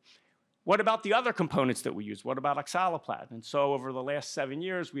 5-FU. What about the other components that we use? What about oxaliplatin? And so over the last 7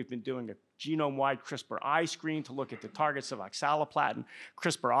 years, we've been doing a genome-wide CRISPR-I screen to look at the targets of oxaliplatin.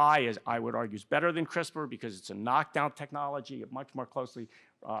 CRISPR-I, is, I would argue, is better than CRISPR because it's a knockdown technology. It much more closely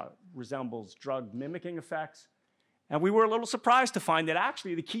resembles drug mimicking effects. And we were a little surprised to find that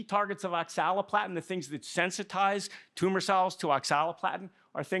actually the key targets of oxaliplatin, the things that sensitize tumor cells to oxaliplatin,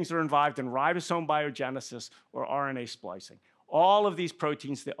 are things that are involved in ribosome biogenesis or RNA splicing. All of these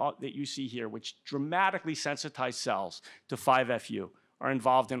proteins that you see here, which dramatically sensitize cells to 5-FU, are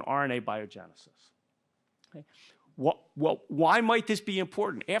involved in RNA biogenesis. Okay. Well, why might this be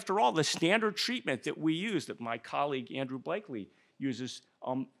important? After all, the standard treatment that we use, that my colleague Andrew Blakely uses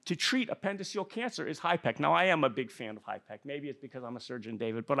to treat appendiceal cancer, is HIPEC. Now, I am a big fan of HIPEC. Maybe it's because I'm a surgeon,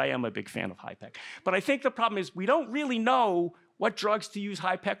 David, but I am a big fan of HIPEC. But I think the problem is we don't really know what drugs to use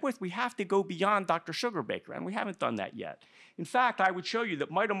HIPEC with. We have to go beyond Dr. Sugarbaker, and we haven't done that yet. In fact, I would show you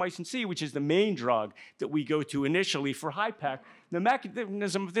that mitomycin C, which is the main drug that we go to initially for HIPEC, the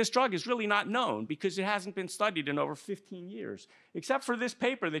mechanism of this drug is really not known because it hasn't been studied in over 15 years, except for this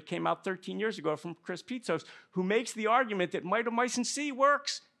paper that came out 13 years ago from Chris Pizzos, who makes the argument that mitomycin C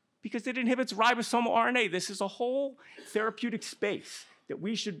works because it inhibits ribosomal RNA. This is a whole therapeutic space that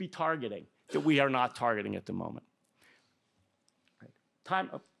we should be targeting that we are not targeting at the moment.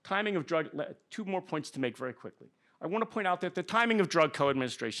 Timing of drug, 2 more points to make very quickly. I want to point out that the timing of drug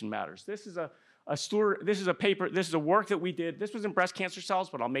co-administration matters. This is a paper, this is a work that we did. This was in breast cancer cells,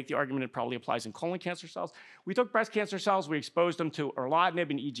 but I'll make the argument it probably applies in colon cancer cells. We took breast cancer cells, we exposed them to erlotinib,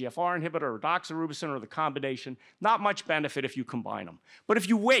 an EGFR inhibitor, or doxorubicin, or the combination. Not much benefit if you combine them. But if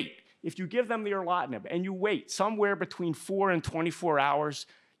you wait, if you give them the erlotinib and you wait somewhere between 4 and 24 hours,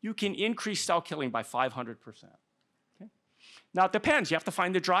 you can increase cell killing by 500%. Now, it depends. You have to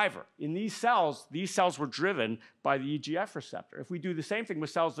find the driver. In these cells were driven by the EGF receptor. If we do the same thing with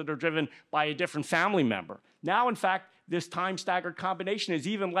cells that are driven by a different family member, now, in fact, this time-staggered combination is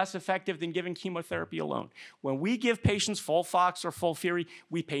even less effective than giving chemotherapy alone. When we give patients FOLFOX or FOLFIRI,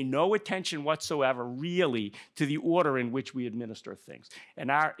 we pay no attention whatsoever, really, to the order in which we administer things.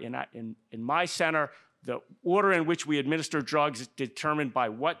 In my center, the order in which we administer drugs is determined by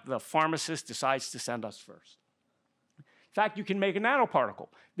what the pharmacist decides to send us first. In fact, you can make a nanoparticle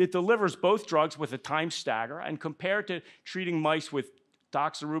that delivers both drugs with a time stagger, and compared to treating mice with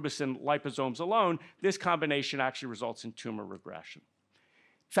doxorubicin liposomes alone, this combination actually results in tumor regression.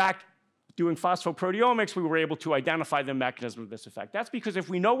 In fact, doing phosphoproteomics, we were able to identify the mechanism of this effect. That's because if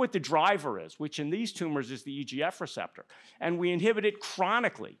we know what the driver is, which in these tumors is the EGF receptor, and we inhibit it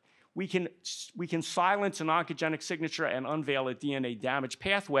chronically, we can silence an oncogenic signature and unveil a DNA damage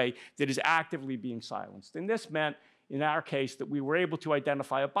pathway that is actively being silenced. And this meant in our case, that we were able to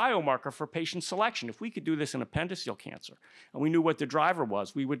identify a biomarker for patient selection. If we could do this in appendiceal cancer, and we knew what the driver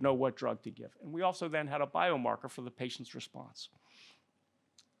was, we would know what drug to give. And we also then had a biomarker for the patient's response.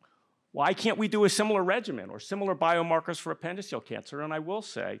 Why can't we do a similar regimen or similar biomarkers for appendiceal cancer? And I will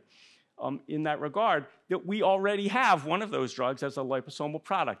say, in that regard, that we already have one of those drugs as a liposomal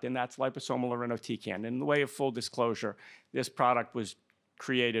product, and that's liposomal irinotecan. In the way of full disclosure, this product was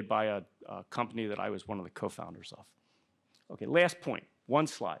created by a company that I was one of the co-founders of. Okay, last point, one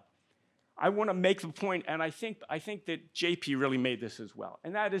slide. I want to make the point, and I think that JP really made this as well,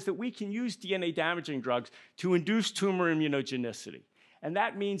 and that is that we can use DNA-damaging drugs to induce tumor immunogenicity. And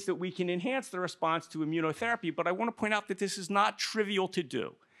that means that we can enhance the response to immunotherapy, but I want to point out that this is not trivial to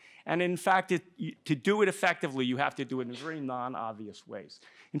do. And in fact, to do it effectively, you have to do it in very non-obvious ways.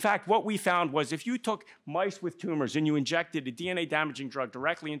 In fact, what we found was if you took mice with tumors and you injected a DNA-damaging drug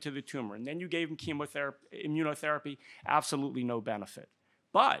directly into the tumor, and then you gave them immunotherapy, absolutely no benefit.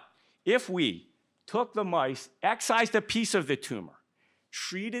 But if we took the mice, excised a piece of the tumor,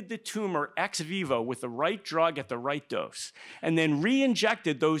 treated the tumor ex vivo with the right drug at the right dose, and then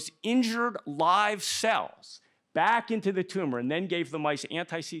re-injected those injured live cells back into the tumor, and then gave the mice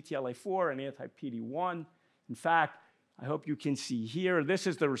anti-CTLA-4 and anti-PD-1. In fact, I hope you can see here, this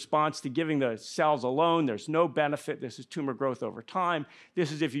is the response to giving the cells alone. There's no benefit. This is tumor growth over time.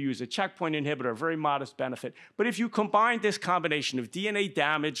 This is if you use a checkpoint inhibitor, very modest benefit. But if you combine this combination of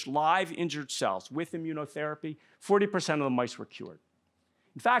DNA-damaged, live injured cells with immunotherapy, 40% of the mice were cured.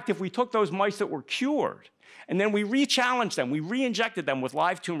 In fact, if we took those mice that were cured and then we re-challenged them, we re-injected them with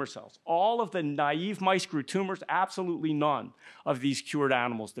live tumor cells, all of the naive mice grew tumors, absolutely none of these cured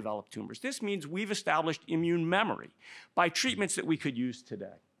animals developed tumors. This means we've established immune memory by treatments that we could use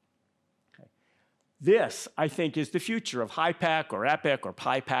today. Okay. This, I think, is the future of HIPAC or EPIC or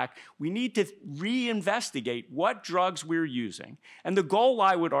PIPAC. We need to reinvestigate what drugs we're using. And the goal,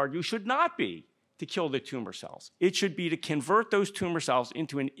 I would argue, should not be to kill the tumor cells. It should be to convert those tumor cells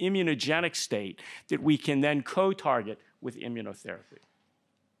into an immunogenic state that we can then co-target with immunotherapy.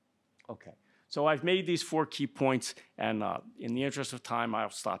 Okay, so I've made these 4 key points, and in the interest of time, I'll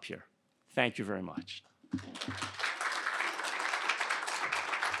stop here. Thank you very much.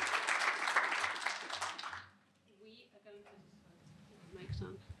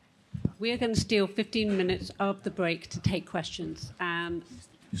 We are going to steal 15 minutes of the break to take questions.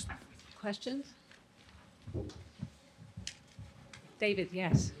 Questions? David,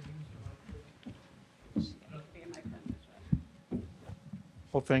 yes.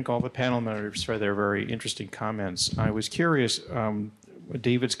 Well, thank all the panel members for their very interesting comments. I was curious,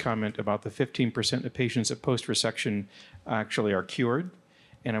 David's comment about the 15% of patients at post-resection actually are cured.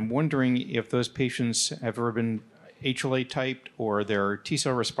 And I'm wondering if those patients have ever been HLA typed or their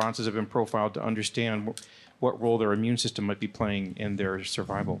T-cell responses have been profiled to understand what role their immune system might be playing in their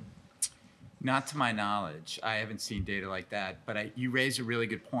survival. Not to my knowledge. I haven't seen data like that. But you raise a really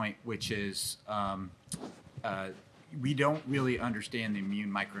good point, which is we don't really understand the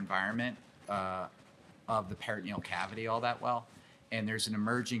immune microenvironment of the peritoneal cavity all that well. And there's an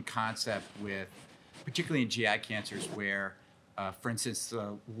emerging concept with, particularly in GI cancers, where, for instance,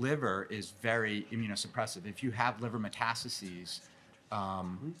 the liver is very immunosuppressive. If you have liver metastases,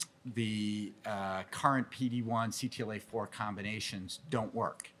 the current PD-1, CTLA-4 combinations don't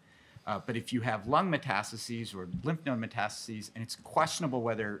work. But if you have lung metastases or lymph node metastases, and it's questionable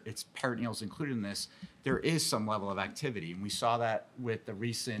whether it's peritoneal is included in this, there is some level of activity. And we saw that with the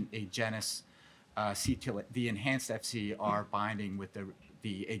recent Agenus CTLA, the enhanced FCR binding with the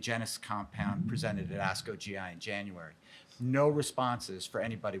Agenus compound presented at ASCO GI in January. No responses for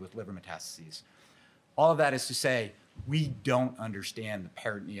anybody with liver metastases. All of that is to say, we don't understand the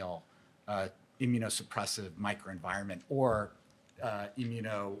peritoneal immunosuppressive microenvironment or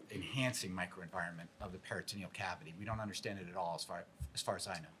immuno-enhancing microenvironment of the peritoneal cavity. We don't understand it at all as far as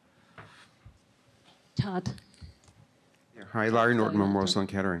I know. Todd. Yeah, hi, Larry Norton, Memorial Sloan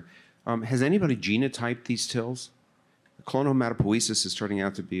Kettering. Has anybody genotyped these TILs? Clonal hematopoiesis is turning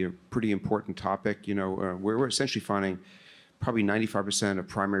out to be a pretty important topic. You know, we're essentially finding probably 95% of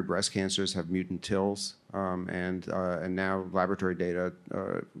primary breast cancers have mutant TILs, and now laboratory data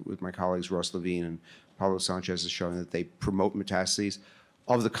with my colleagues Ross Levine and Paulo Sanchez is showing that they promote metastases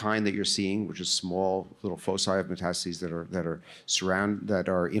of the kind that you're seeing, which is small little foci of metastases that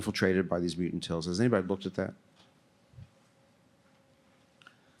are infiltrated by these mutant TILs. Has anybody looked at that?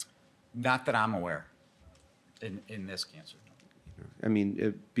 Not that I'm aware in this cancer. I mean,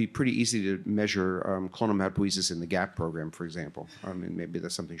 it'd be pretty easy to measure clonal hematopoiesis in the GAP program, for example. I mean, maybe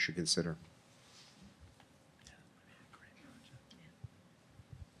that's something you should consider.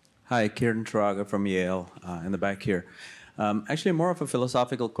 Hi, Kiran Turaga from Yale, in the back here. Actually, more of a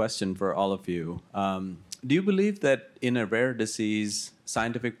philosophical question for all of you. Do you believe that in a rare disease,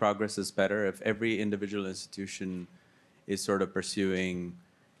 scientific progress is better if every individual institution is sort of pursuing,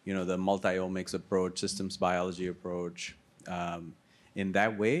 the multi-omics approach, systems biology approach, in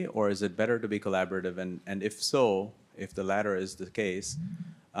that way, or is it better to be collaborative? And if so, if the latter is the case,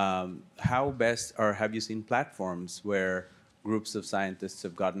 how best, or have you seen platforms where groups of scientists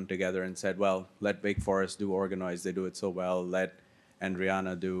have gotten together and said, well, let Wake Forest do organoids, they do it so well, let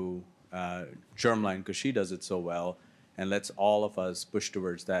Andreana do germline because she does it so well, and let's all of us push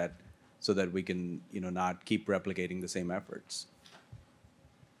towards that so that we can, not keep replicating the same efforts?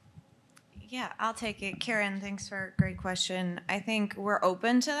 Yeah, I'll take it. Karen, thanks for a great question. I think we're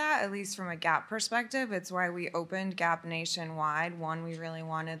open to that, at least from a GAP perspective. It's why we opened GAP nationwide. One, we really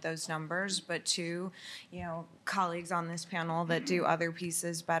wanted those numbers, but two, colleagues on this panel that do other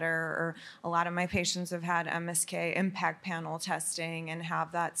pieces better, or a lot of my patients have had MSK impact panel testing and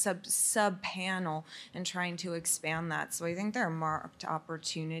have that sub panel and trying to expand that. So I think there are marked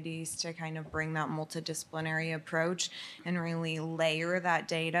opportunities to kind of bring that multidisciplinary approach and really layer that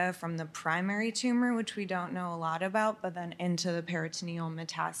data from the primary tumor, which we don't know a lot about, but then into the peritoneal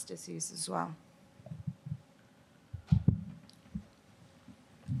metastases as well.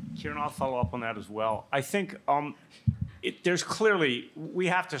 Kieran, I'll follow up on that as well. I think there's clearly, we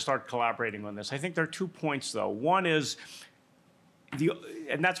have to start collaborating on this. I think there are 2 points, though. One is,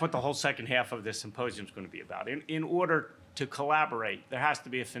 and that's what the whole second half of this symposium is going to be about. In order to collaborate, there has to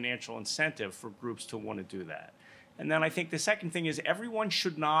be a financial incentive for groups to want to do that. And then I think the second thing is everyone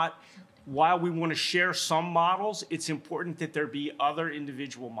should not, while we want to share some models, it's important that there be other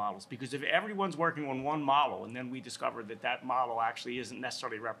individual models. Because if everyone's working on one model and then we discover that that model actually isn't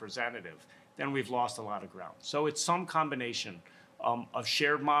necessarily representative, then we've lost a lot of ground. So it's some combination of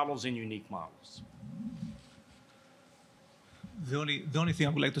shared models and unique models. The only thing I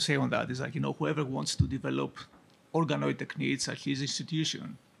would like to say on that is that, whoever wants to develop organoid techniques at his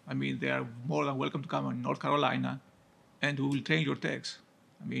institution, they are more than welcome to come in North Carolina, and we will train your techs.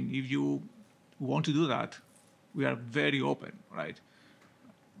 If you want to do that, we are very open, right?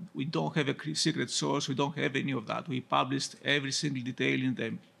 We don't have a secret source. We don't have any of that. We published every single detail in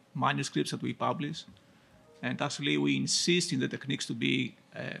the manuscripts that we publish. And actually, we insist in the techniques to be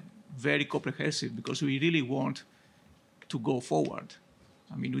very comprehensive because we really want to go forward.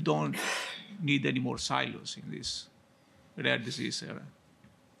 We don't need any more silos in this rare disease era.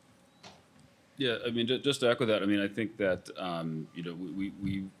 Yeah, just to echo that, I think that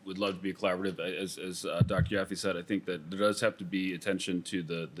we would love to be collaborative. As Dr. Yaffe said, I think that there does have to be attention to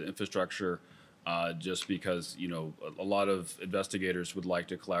the infrastructure, just because a lot of investigators would like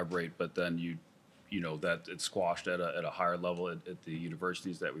to collaborate, but then that it's squashed at a higher level at the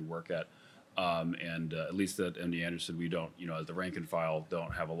universities that we work at, and at least at MD Anderson, we don't, as the rank and file,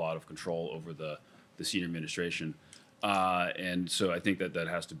 don't have a lot of control over the senior administration. And so I think that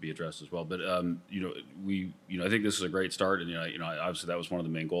has to be addressed as well. But I think this is a great start, and obviously that was one of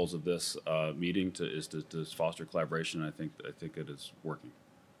the main goals of this meeting to foster collaboration. And I think it is working.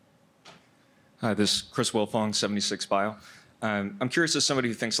 Hi, this is Chris Wilfong, 76 Bio. I'm curious, as somebody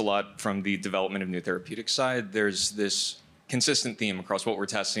who thinks a lot from the development of new therapeutics side, there's this consistent theme across what we're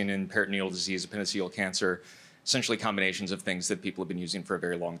testing in peritoneal disease, appendiceal cancer, essentially combinations of things that people have been using for a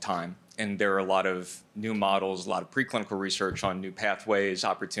very long time. And there are a lot of new models, a lot of preclinical research on new pathways,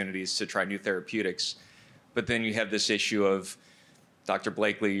 opportunities to try new therapeutics. But then you have this issue of, Dr.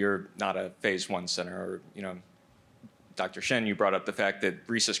 Blakely, you're not a phase 1 center, or Dr. Shen, you brought up the fact that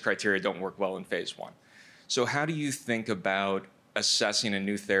RECIST criteria don't work well in phase 1. So how do you think about assessing a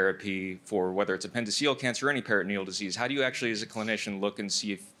new therapy for whether it's appendiceal cancer or any peritoneal disease? How do you actually, as a clinician, look and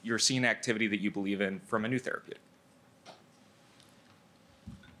see if you're seeing activity that you believe in from a new therapeutic?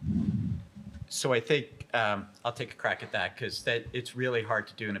 So I think I'll take a crack at that because it's really hard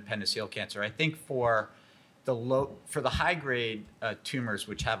to do in appendiceal cancer. I think for the high-grade tumors,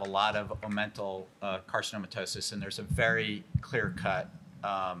 which have a lot of omental carcinomatosis, and there's a very clear-cut,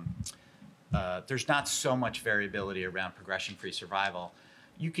 there's not so much variability around progression-free survival.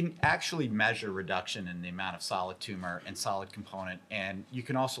 You can actually measure reduction in the amount of solid tumor and solid component, and you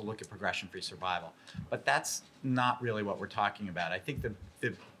can also look at progression-free survival. But that's not really what we're talking about. I think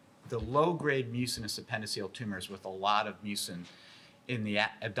the low-grade mucinous appendiceal tumors with a lot of mucin in the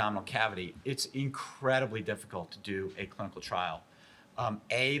abdominal cavity, it's incredibly difficult to do a clinical trial.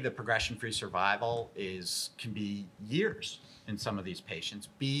 The progression-free survival can be years in some of these patients.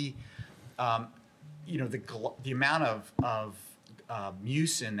 B, the amount of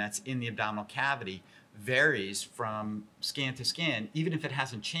mucin that's in the abdominal cavity varies from scan to scan, even if it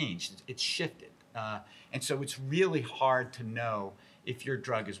hasn't changed, it's shifted. And so it's really hard to know if your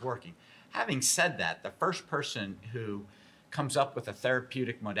drug is working. Having said that, the first person who comes up with a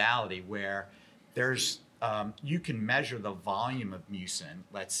therapeutic modality where there's you can measure the volume of mucin,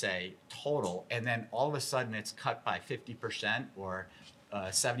 let's say total, and then all of a sudden it's cut by 50% or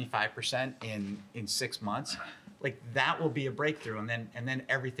 75% in 6 months, like that will be a breakthrough, and then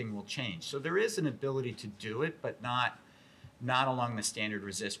everything will change. So there is an ability to do it, but not along the standard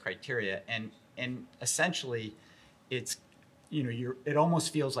RECIST criteria. And essentially, it's it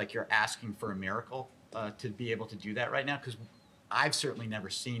almost feels like you're asking for a miracle to be able to do that right now, because I've certainly never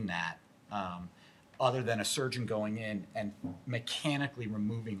seen that. Other than a surgeon going in and mechanically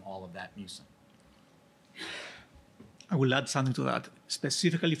removing all of that mucin. I will add something to that,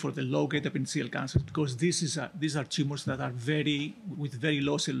 specifically for the low-grade appendiceal cancer, because these are tumors that are with very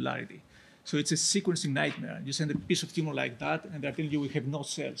low cellularity. So it's a sequencing nightmare. You send a piece of tumor like that, and they're telling you we have no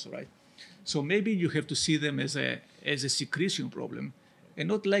cells, right? So maybe you have to see them as a secretion problem, and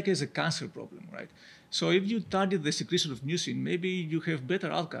not like as a cancer problem, right? So if you target the secretion of mucin, maybe you have better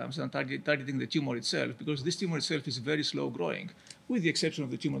outcomes than targeting the tumor itself, because this tumor itself is very slow growing, with the exception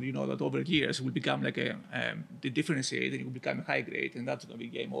of the tumor, that over years will become like differentiate, and it will become a high grade, and that's going to be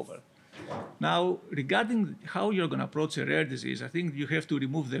game over. Now, regarding how you're going to approach a rare disease, I think you have to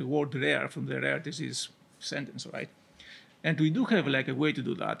remove the word rare from the rare disease sentence, right? And we do have like a way to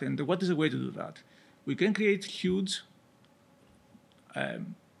do that. And what is a way to do that? We can create huge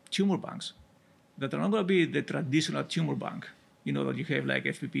tumor banks that are not going to be the traditional tumor bank, that you have like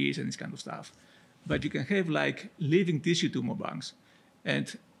FPPs and this kind of stuff. But you can have like living tissue tumor banks.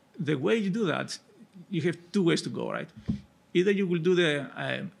 And the way you do that, you have two ways to go, right? Either you will do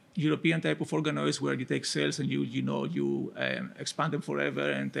the European type of organoids where you take cells and you expand them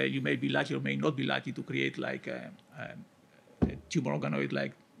forever, and you may be lucky or may not be lucky to create like a tumor organoid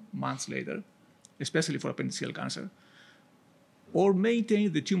like months later, especially for appendiceal cancer. Or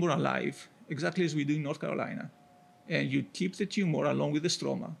maintain the tumor alive, exactly as we do in North Carolina. And you keep the tumor along with the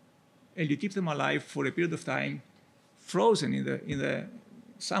stroma, and you keep them alive for a period of time, frozen in the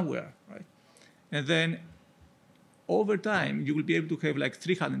somewhere, right? And then over time, you will be able to have like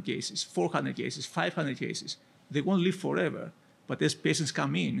 300 cases, 400 cases, 500 cases. They won't live forever, but as patients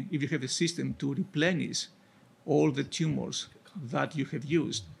come in, if you have a system to replenish all the tumors that you have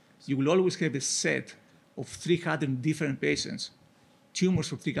used, you will always have a set of 300 different patients, tumors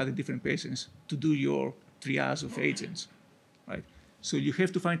from 300 different patients, to do your triage of agents, right? So you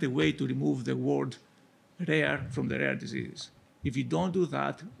have to find a way to remove the word rare from the rare diseases. If you don't do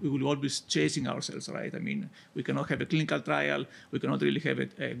that, we will always chasing ourselves, right? I mean, we cannot have a clinical trial. We cannot really have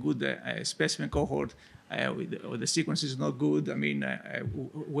a good specimen cohort. The sequence is not good. I mean,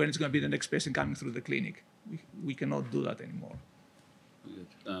 when it's going to be the next patient coming through the clinic? We cannot do that anymore.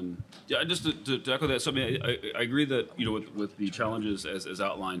 Yeah, just to echo that, so I mean, I agree that with the challenges as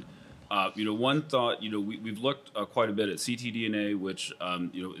outlined. One thought, we've looked quite a bit at ctDNA, which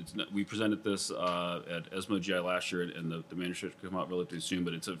we presented this at ESMO GI last year, and the manuscript came out relatively soon,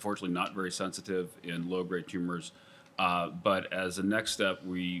 but it's unfortunately not very sensitive in low-grade tumors. But as a next step,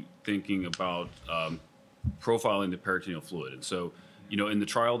 we thinking about profiling the peritoneal fluid, and so. In the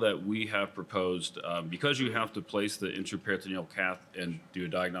trial that we have proposed, because you have to place the intraperitoneal cath and do a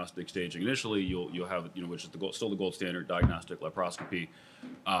diagnostic staging initially, you'll have, which is still the gold standard diagnostic laparoscopy.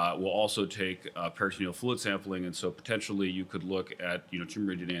 We'll also take peritoneal fluid sampling, and so potentially you could look at,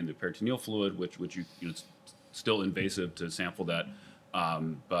 tumor DNA in the peritoneal fluid, which it's still invasive to sample that,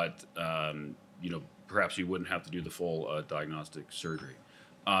 but perhaps you wouldn't have to do the full diagnostic surgery.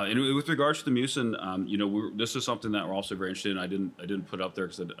 And with regards to the mucin, this is something that we're also very interested in. I didn't put up there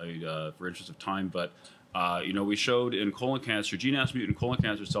because for interest of time, but we showed in colon cancer, GNAS mutant colon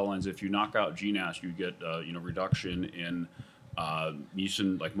cancer cell lines, if you knock out GNAS, you get reduction in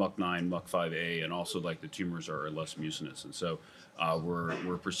mucin like MUC9, MUC5A, and also like the tumors are less mucinous. And so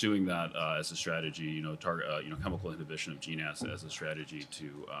we're pursuing that as a strategy. Chemical inhibition of GNAS as a strategy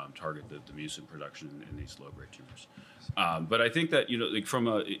to target the mucin production in these low-grade tumors. But I think that from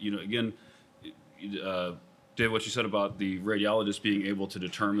again, Dave, what you said about the radiologist being able to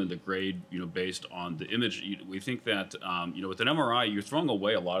determine the grade, based on the image, we think that with an MRI, you're throwing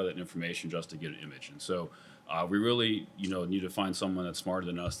away a lot of that information just to get an image, and so we really need to find someone that's smarter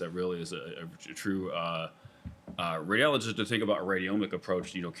than us that really is a true radiologist to think about a radiomic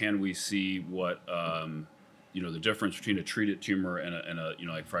approach. Can we see what the difference between a treated tumor and a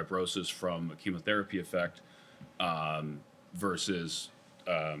like fibrosis from a chemotherapy effect versus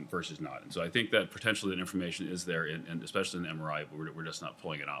versus not. And so I think that potentially that information is there, and especially in MRI, but we're just not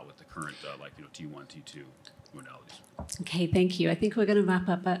pulling it out with the current T1, T2 modalities. Okay, thank you. I think we're going to wrap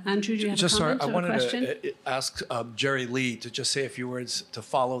up. Andrew, do you have a comment or a question? I wanted to ask Jerry Lee to just say a few words to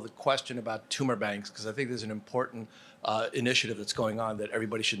follow the question about tumor banks, because I think there's an important initiative that's going on that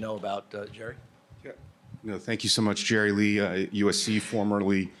everybody should know about. Jerry? Yeah. No, thank you so much, Jerry Lee, USC,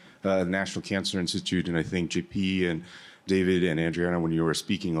 formerly National Cancer Institute, and I think JP and David and Andreana, when you were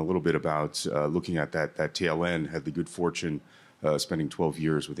speaking a little bit about looking at that tail end, had the good fortune spending 12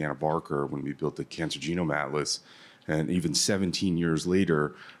 years with Anna Barker when we built the Cancer Genome Atlas. And even 17 years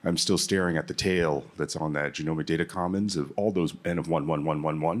later, I'm still staring at the tail that's on that Genomic Data Commons of all those N of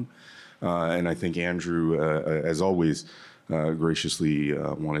 11111. And I think Andrew, as always, graciously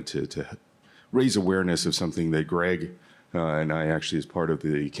wanted to raise awareness of something that Greg and I actually, as part of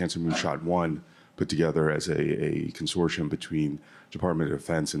the Cancer Moonshot 1, put together as a consortium between Department of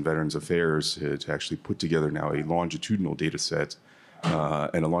Defense and Veterans Affairs to actually put together now a longitudinal data set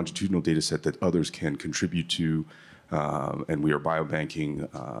and a longitudinal data set that others can contribute to. And we are biobanking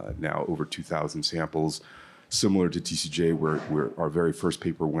now over 2,000 samples, similar to TCJ, where our very first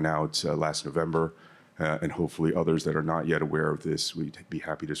paper went out last November. And hopefully others that are not yet aware of this, we'd be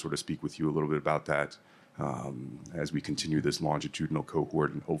happy to sort of speak with you a little bit about that as we continue this longitudinal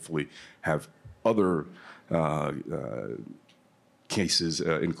cohort and hopefully have other cases,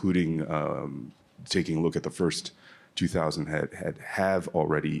 including taking a look at the first 2,000 have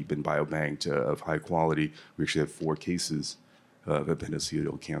already been biobanked of high quality. We actually have 4 cases of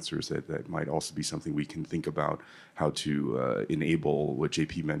appendiceal cancers that might also be something we can think about how to enable what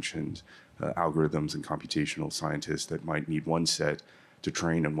JP mentioned, algorithms and computational scientists that might need one set to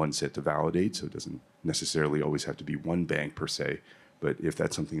train and one set to validate. So it doesn't necessarily always have to be one bank per se. But if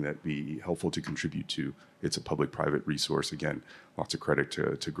that's something that'd be helpful to contribute to, it's a public-private resource. Again, lots of credit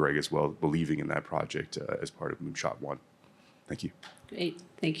to Greg as well, believing in that project as part of Moonshot 1. Thank you. Great.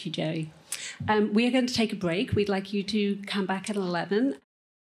 Thank you, Jerry. We are going to take a break. We'd like you to come back at 11.